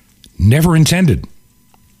never intended.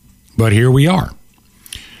 But here we are.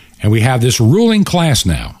 And we have this ruling class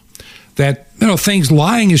now that,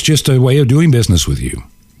 lying is just a way of doing business with you.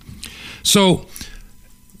 So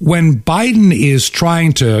when Biden is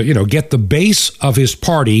trying to, get the base of his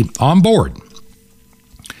party on board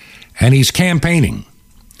and he's campaigning,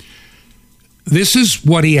 this is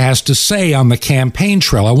what he has to say on the campaign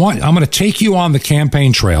trail. I'm going to take you on the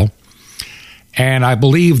campaign trail, and I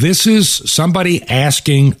believe this is somebody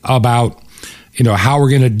asking about how we're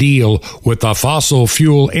going to deal with the fossil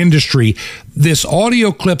fuel industry. This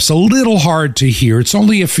audio clip's a little hard to hear. It's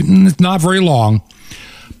only not very long,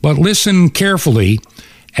 but listen carefully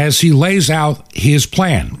as he lays out his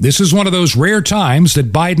plan. This is one of those rare times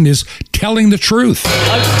that Biden is telling the truth. One,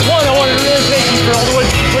 I wanted to really thank you for all the work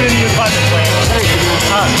you put into your budget plan. Thank you.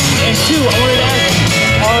 And two, I wanted to ask you,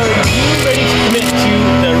 are you ready to commit to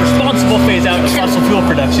the responsible phase out of fossil fuel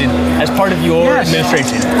production as part of your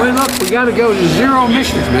administration? Well, look, we got to go to zero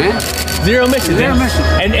emissions, man. Zero emissions. Zero emissions.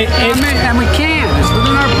 And we can. It's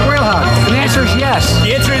within our wheelhouse. And the answer is yes.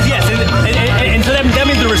 The answer is yes. And so that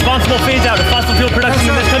means the responsible phase out of fossil fuel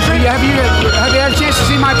production in this country? Have you had a chance to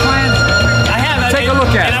see my plan? I have. Take a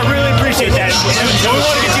look at it. And I really appreciate that. So we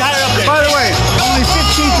want to get you higher up there. By the way, only 15%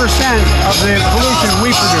 of the pollution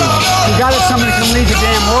we produce. We got it, somebody can lead the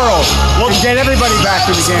damn world and get everybody back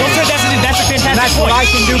to the game. Well, sir, that's a fantastic and that's point. What I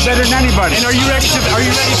can do better than anybody. And are you ready to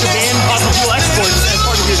ban fossil fuel exports as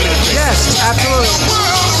part of your administration? Yes, absolutely.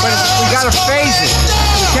 But we got to phase it.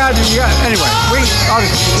 Anyway,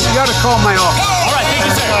 you got to call my office. All right, thank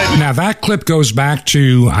you, sir. Now, that clip goes back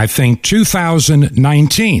to, I think, 2019.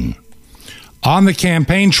 On the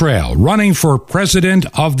campaign trail, running for president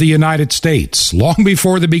of the United States, long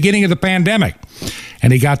before the beginning of the pandemic,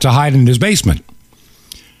 and he got to hide in his basement.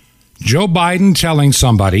 Joe Biden telling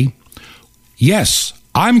somebody, yes,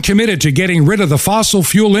 I'm committed to getting rid of the fossil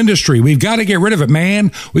fuel industry. We've got to get rid of it,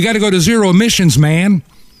 man. We got to go to zero emissions, man.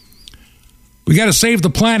 We got to save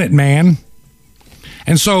the planet, man.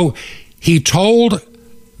 And so he told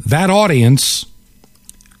that audience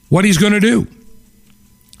what he's going to do.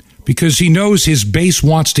 because he knows his base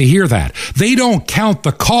wants to hear that. They don't count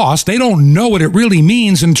the cost. They don't know what it really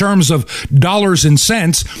means in terms of dollars and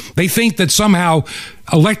cents. They think that somehow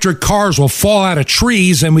electric cars will fall out of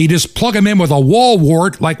trees and we just plug them in with a wall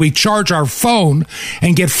wart like we charge our phone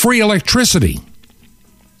and get free electricity.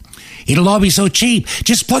 It'll all be so cheap.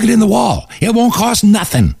 Just plug it in the wall. It won't cost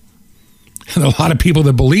nothing. And a lot of people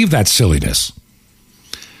that believe that silliness.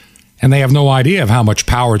 And they have no idea of how much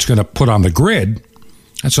power it's going to put on the grid.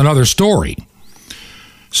 That's another story.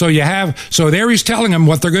 So there he's telling them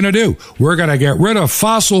what they're going to do. We're going to get rid of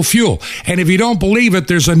fossil fuel. And if you don't believe it,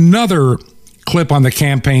 there's another clip on the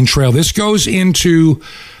campaign trail. This goes into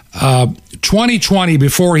 2020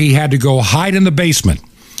 before he had to go hide in the basement.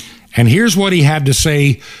 And here's what he had to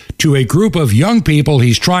say to a group of young people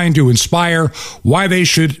he's trying to inspire why they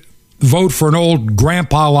should vote for an old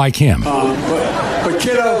grandpa like him. But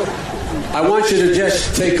kiddo, I want you to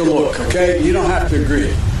just take a look, okay? You don't have to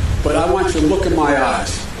agree, but I want you to look in my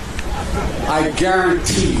eyes. I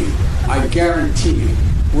guarantee you,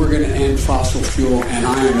 we're going to end fossil fuel, and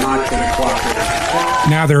I am not going to cooperate.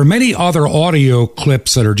 Now, there are many other audio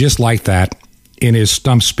clips that are just like that in his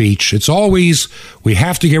stump speech. It's always, we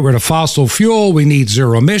have to get rid of fossil fuel, we need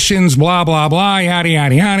zero emissions, blah, blah, blah, yada,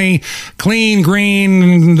 yada, yada, clean,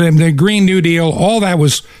 green, the Green New Deal, all that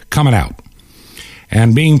was coming out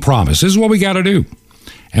and being promised. This is what we got to do.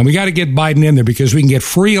 And we got to get Biden in there because we can get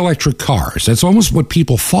free electric cars. That's almost what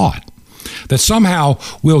people thought. That somehow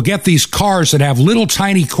we'll get these cars that have little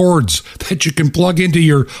tiny cords that you can plug into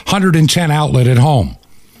your 110 outlet at home.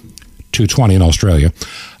 220 in Australia,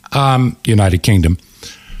 United Kingdom.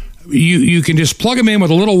 You can just plug them in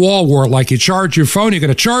with a little wall wart like you charge your phone. You're going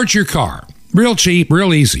to charge your car. Real cheap,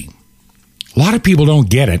 real easy. A lot of people don't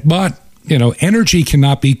get it, but energy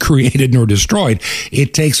cannot be created nor destroyed.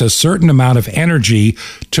 It takes a certain amount of energy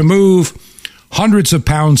to move hundreds of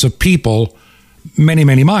pounds of people many,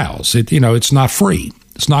 many miles. It's not free.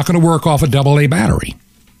 It's not going to work off a AA battery.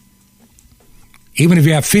 Even if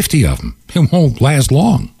you have 50 of them, it won't last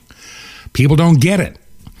long. People don't get it.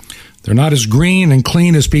 They're not as green and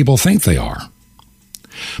clean as people think they are.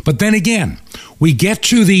 But then again, we get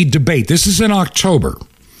to the debate. This is in October.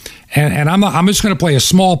 And I'm just going to play a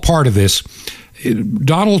small part of this.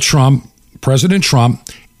 Donald Trump, President Trump,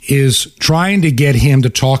 is trying to get him to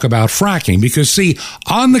talk about fracking. Because, see,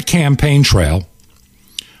 on the campaign trail,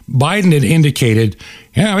 Biden had indicated,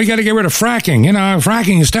 we got to get rid of fracking.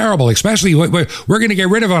 Fracking is terrible, especially we're going to get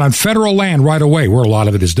rid of it on federal land right away, where a lot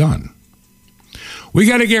of it is done. We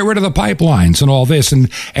got to get rid of the pipelines and all this. And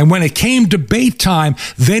when it came debate time,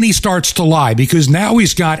 then he starts to lie because now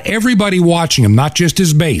he's got everybody watching him, not just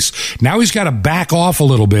his base. Now he's got to back off a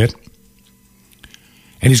little bit.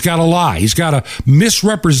 And he's got to lie. He's got to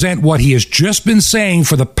misrepresent what he has just been saying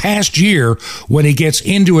for the past year when he gets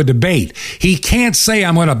into a debate. He can't say,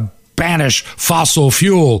 I'm going to banish fossil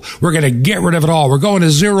fuel. We're going to get rid of it all. We're going to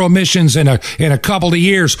zero emissions in a couple of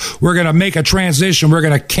years. We're going to make a transition. We're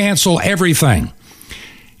going to cancel everything.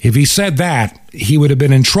 If he said that, he would have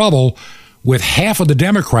been in trouble with half of the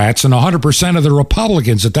Democrats and 100% of the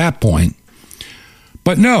Republicans at that point.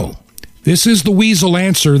 But no, this is the weasel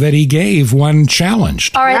answer that he gave when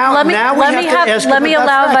challenged. All right, let me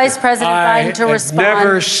allow Vice President Biden to respond. I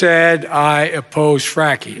never said I oppose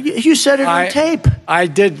fracking. You said it on tape. I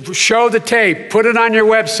did. Show the tape. Put it on your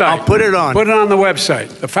website. I'll put it on. Put it on the website.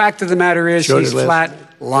 The fact of the matter is he's flat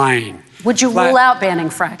lying. Would you rule out banning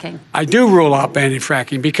fracking? I do rule out banning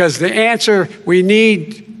fracking because the answer, we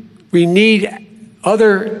need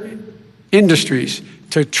other industries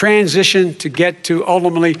to transition to get to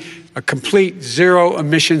ultimately a complete zero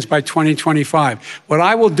emissions by 2025. What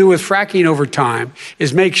I will do with fracking over time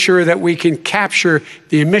is make sure that we can capture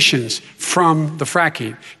the emissions from the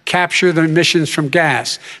fracking, capture the emissions from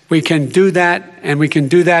gas. We can do that, and we can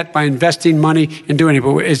do that by investing money and doing it.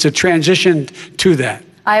 But it's a transition to that.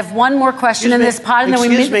 I have one more question in this pod. And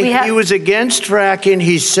then he was against fracking.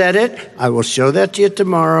 He said it. I will show that to you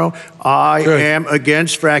tomorrow. I am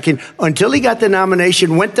against fracking. Until he got the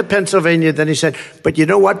nomination, went to Pennsylvania. Then he said, but you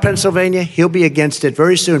know what, Pennsylvania? He'll be against it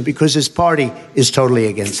very soon because his party is totally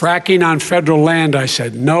against it. Fracking on federal land, I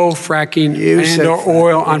said. No fracking and or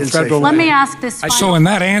oil on federal land. Let me ask this. So in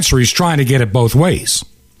that answer, he's trying to get it both ways.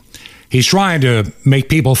 He's trying to make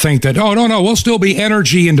people think that, oh, no, we'll still be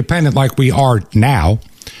energy independent like we are now.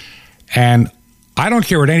 And I don't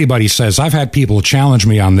care what anybody says. I've had people challenge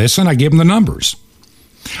me on this, and I give them the numbers.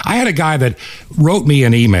 I had a guy that wrote me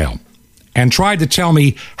an email and tried to tell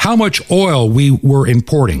me how much oil we were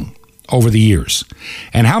importing over the years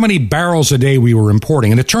and how many barrels a day we were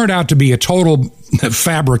importing. And it turned out to be a total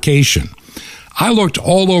fabrication. I looked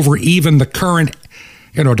all over even the current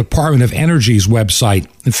Department of Energy's website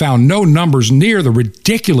and found no numbers near the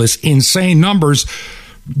ridiculous, insane numbers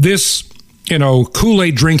this,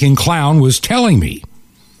 Kool-Aid drinking clown was telling me.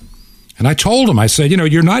 And I told him, I said,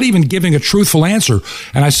 you're not even giving a truthful answer.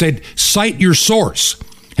 And I said, cite your source.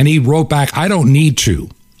 And he wrote back, I don't need to.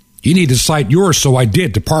 You need to cite yours. So I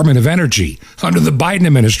did, Department of Energy, under the Biden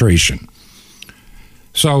administration.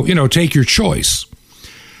 So, take your choice.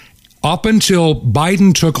 Up until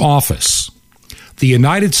Biden took office, the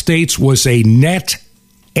United States was a net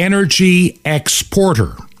energy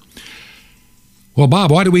exporter. Well,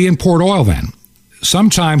 Bob, why do we import oil then?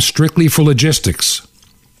 Sometimes strictly for logistics.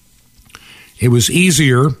 It was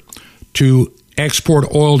easier to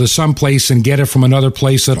export oil to some place and get it from another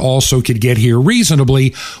place that also could get here reasonably,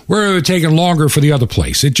 where it would take longer for the other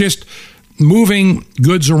place. It just moving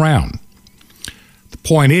goods around. The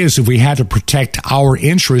point is, if we had to protect our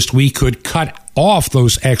interest, we could cut off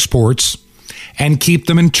those exports and keep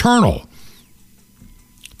them internal.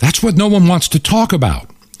 That's what no one wants to talk about.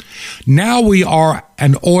 Now we are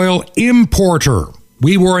an oil importer.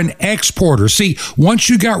 We were an exporter. See, once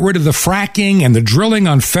you got rid of the fracking and the drilling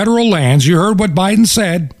on federal lands, you heard what Biden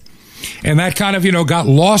said, and that kind of, got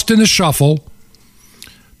lost in the shuffle.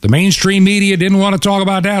 The mainstream media didn't want to talk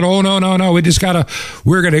about that. Oh, no.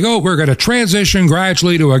 We're going to transition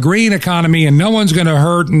gradually to a green economy, and no one's going to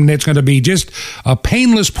hurt, and it's going to be just a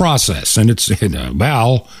painless process. And it's, then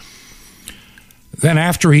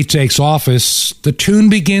after he takes office, the tune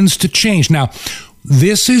begins to change. Now,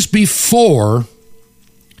 this is before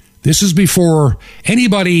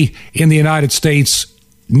anybody in the United States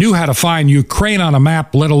knew how to find Ukraine on a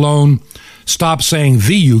map, let alone stop saying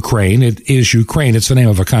the Ukraine. It is Ukraine. It's the name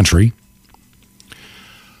of a country.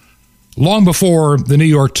 Long before the New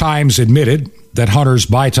York Times admitted that Hunter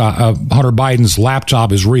Biden's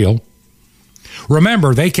laptop is real.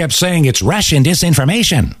 Remember, they kept saying it's Russian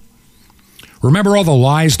disinformation. Remember all the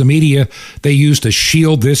lies the media they used to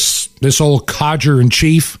shield this old codger in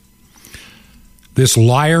chief? This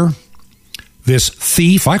liar, this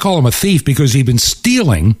thief. I call him a thief because he's been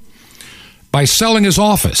stealing by selling his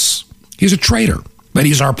office. He's a traitor, but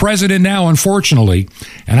he's our president now, unfortunately.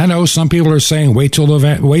 And I know some people are saying wait till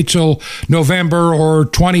November or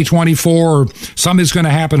 2024 or something's going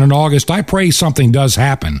to happen in August. I pray something does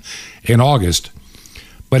happen in August,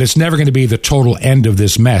 but it's never going to be the total end of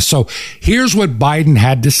this mess. So here's what Biden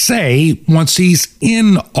had to say once he's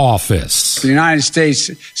in office. The United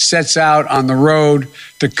States sets out on the road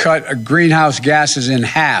to cut greenhouse gases in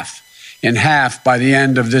half by the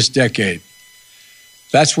end of this decade.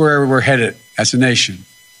 That's where we're headed as a nation.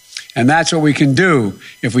 And that's what we can do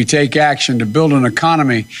if we take action to build an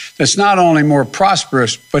economy that's not only more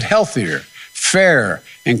prosperous, but healthier, fair,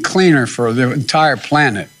 and cleaner for the entire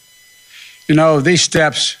planet. These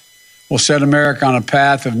steps will set America on a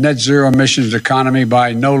path of net zero emissions economy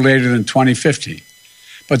by no later than 2050.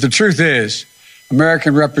 But the truth is,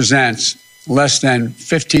 America represents less than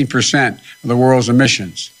 15% of the world's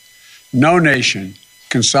emissions. No nation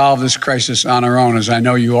can solve this crisis on our own, as I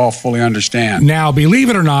know you all fully understand. Now, believe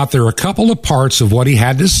it or not, there are a couple of parts of what he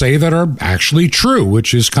had to say that are actually true,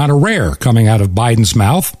 which is kind of rare coming out of Biden's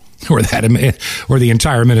mouth, or the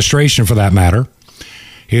entire administration for that matter.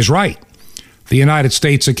 He's right. The United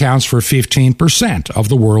States accounts for 15% of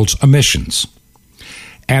the world's emissions.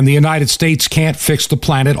 And the United States can't fix the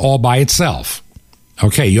planet all by itself.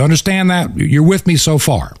 Okay, you understand that? You're with me so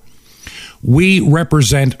far. We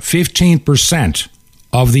represent 15%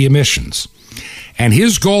 of the emissions. And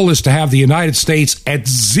his goal is to have the United States at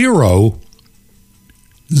zero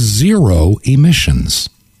emissions.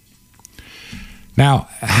 Now,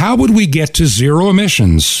 how would we get to zero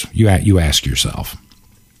emissions, you ask yourself?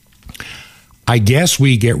 I guess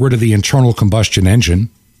we get rid of the internal combustion engine.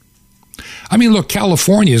 I mean, look,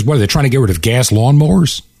 California is, they're trying to get rid of gas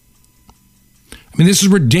lawnmowers? I mean, this is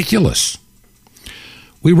ridiculous.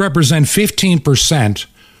 We represent 15%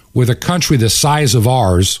 with a country the size of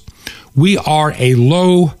ours. We are a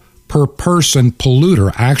low per person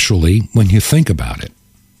polluter, actually, when you think about it.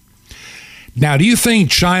 Now, do you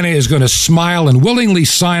think China is going to smile and willingly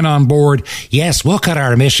sign on board, yes, we'll cut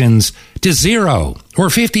our emissions to 0 or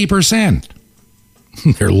 50%?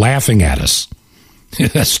 They're laughing at us.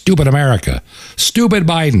 Stupid America. Stupid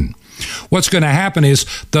Biden. What's going to happen is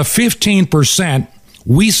the 15%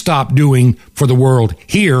 we stop doing for the world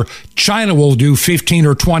here, China will do 15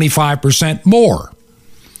 or 25% more.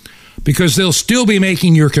 Because they'll still be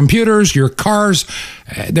making your computers, your cars.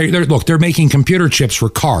 They're making computer chips for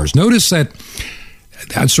cars. Notice that,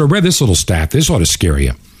 so I read this little stat. This ought to scare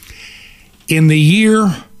you. In the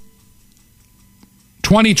year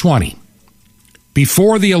 2020,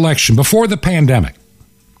 before the election, before the pandemic,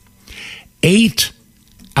 8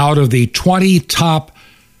 out of the 20 top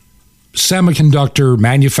semiconductor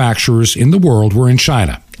manufacturers in the world were in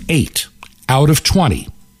China. 8 out of 20.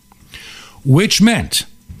 Which meant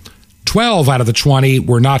 12 out of the 20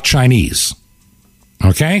 were not Chinese.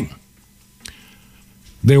 Okay?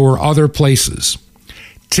 There were other places.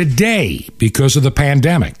 Today, because of the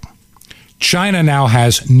pandemic, China now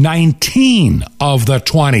has 19 of the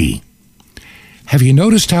 20. Have you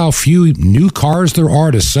noticed how few new cars there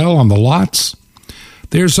are to sell on the lots?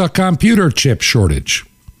 There's a computer chip shortage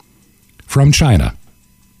from China.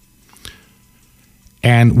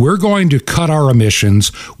 And we're going to cut our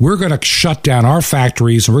emissions. We're going to shut down our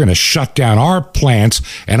factories. We're going to shut down our plants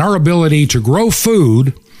and our ability to grow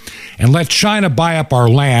food and let China buy up our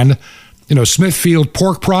land. You know, Smithfield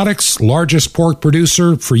Pork Products, largest pork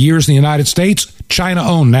producer for years in the United States, China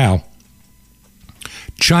owned now.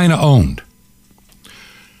 China owned.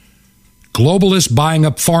 Globalists buying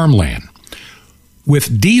up farmland.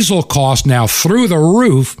 With diesel costs now through the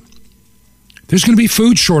roof, there's going to be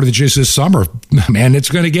food shortages this summer, and it's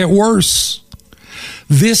going to get worse.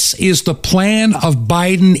 This is the plan of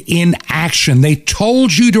Biden in action. They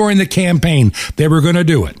told you during the campaign they were going to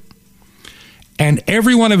do it. And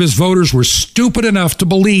every one of his voters were stupid enough to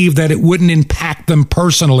believe that it wouldn't impact them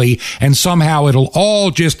personally, and somehow it'll all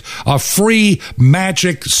just a free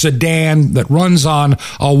magic sedan that runs on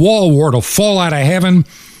a wall wart will fall out of heaven.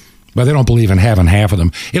 But they don't believe in heaven, half of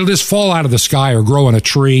them. It'll just fall out of the sky or grow in a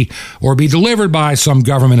tree or be delivered by some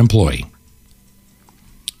government employee.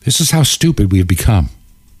 This is how stupid we have become.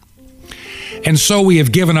 And so we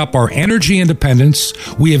have given up our energy independence.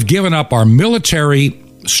 We have given up our military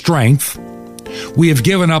strength. We have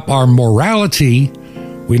given up our morality.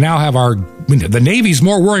 We now have the Navy's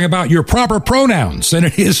more worrying about your proper pronouns than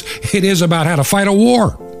it is about how to fight a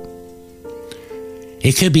war.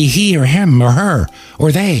 It could be he or him or her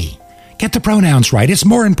or they. Get the pronouns right. It's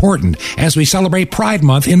more important as we celebrate Pride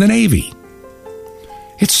Month in the Navy.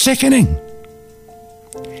 It's sickening.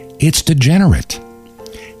 It's degenerate.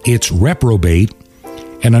 It's reprobate.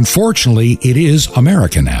 And unfortunately, it is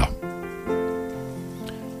America now.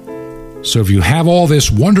 So if you have all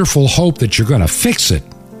this wonderful hope that you're going to fix it,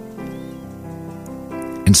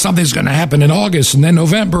 and something's going to happen in August, and then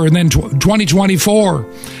November, and then 2024,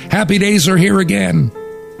 happy days are here again,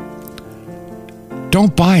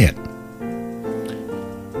 don't buy it.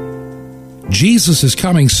 Jesus is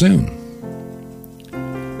coming soon.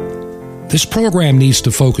 This program needs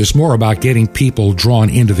to focus more about getting people drawn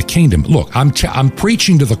into the kingdom. Look, I'm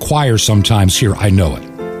preaching to the choir sometimes here. I know it.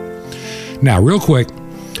 Now, real quick,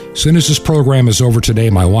 as soon as this program is over today,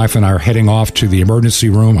 my wife and I are heading off to the emergency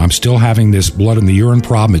room. I'm still having this blood in the urine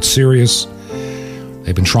problem. It's serious.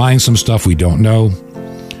 They've been trying some stuff we don't know.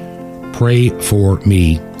 Pray for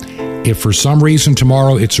me. If for some reason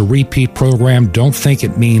tomorrow it's a repeat program, don't think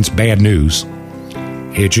it means bad news.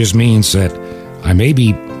 It just means that I may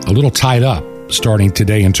be a little tied up starting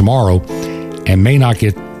today and tomorrow and may not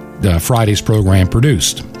get Friday's program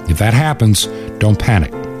produced. If that happens, don't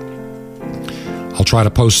panic. I'll try to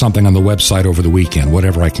post something on the website over the weekend,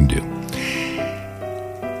 whatever I can do.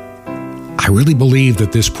 I really believe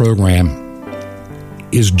that this program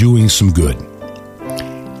is doing some good.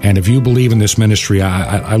 And if you believe in this ministry,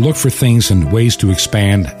 I look for things and ways to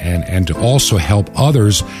expand and to also help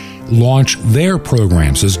others launch their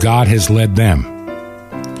programs as God has led them,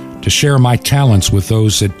 to share my talents with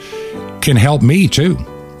those that can help me too.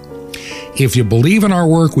 If you believe in our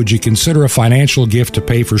work, would you consider a financial gift to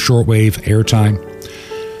pay for shortwave airtime?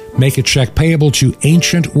 Make a check payable to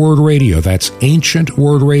Ancient Word Radio. That's Ancient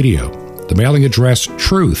Word Radio. The mailing address,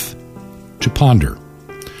 Truth to Ponder,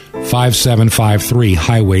 5753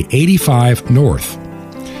 Highway 85 North.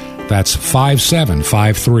 That's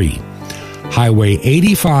 5753 Highway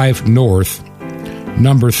 85 North,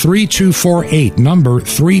 number 3248. Number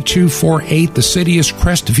 3248. The city is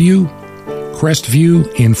Crestview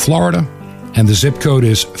in Florida, and the zip code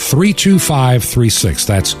is 32536.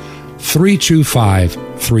 That's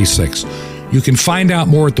 32536. You can find out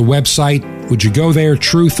more at the website. Would you go there,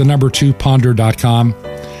 truth2ponder.com,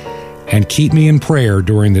 and keep me in prayer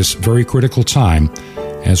during this very critical time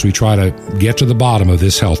as we try to get to the bottom of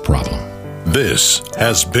this health problem. This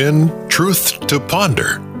has been Truth to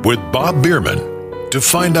Ponder with Bob Bierman. To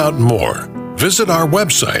find out more, visit our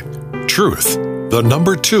website,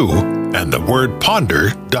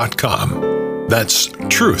 truth2ponder.com. That's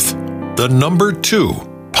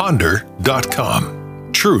truth2ponder.com.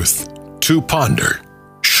 Truth to Ponder,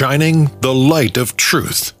 shining the light of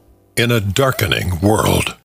truth in a darkening world.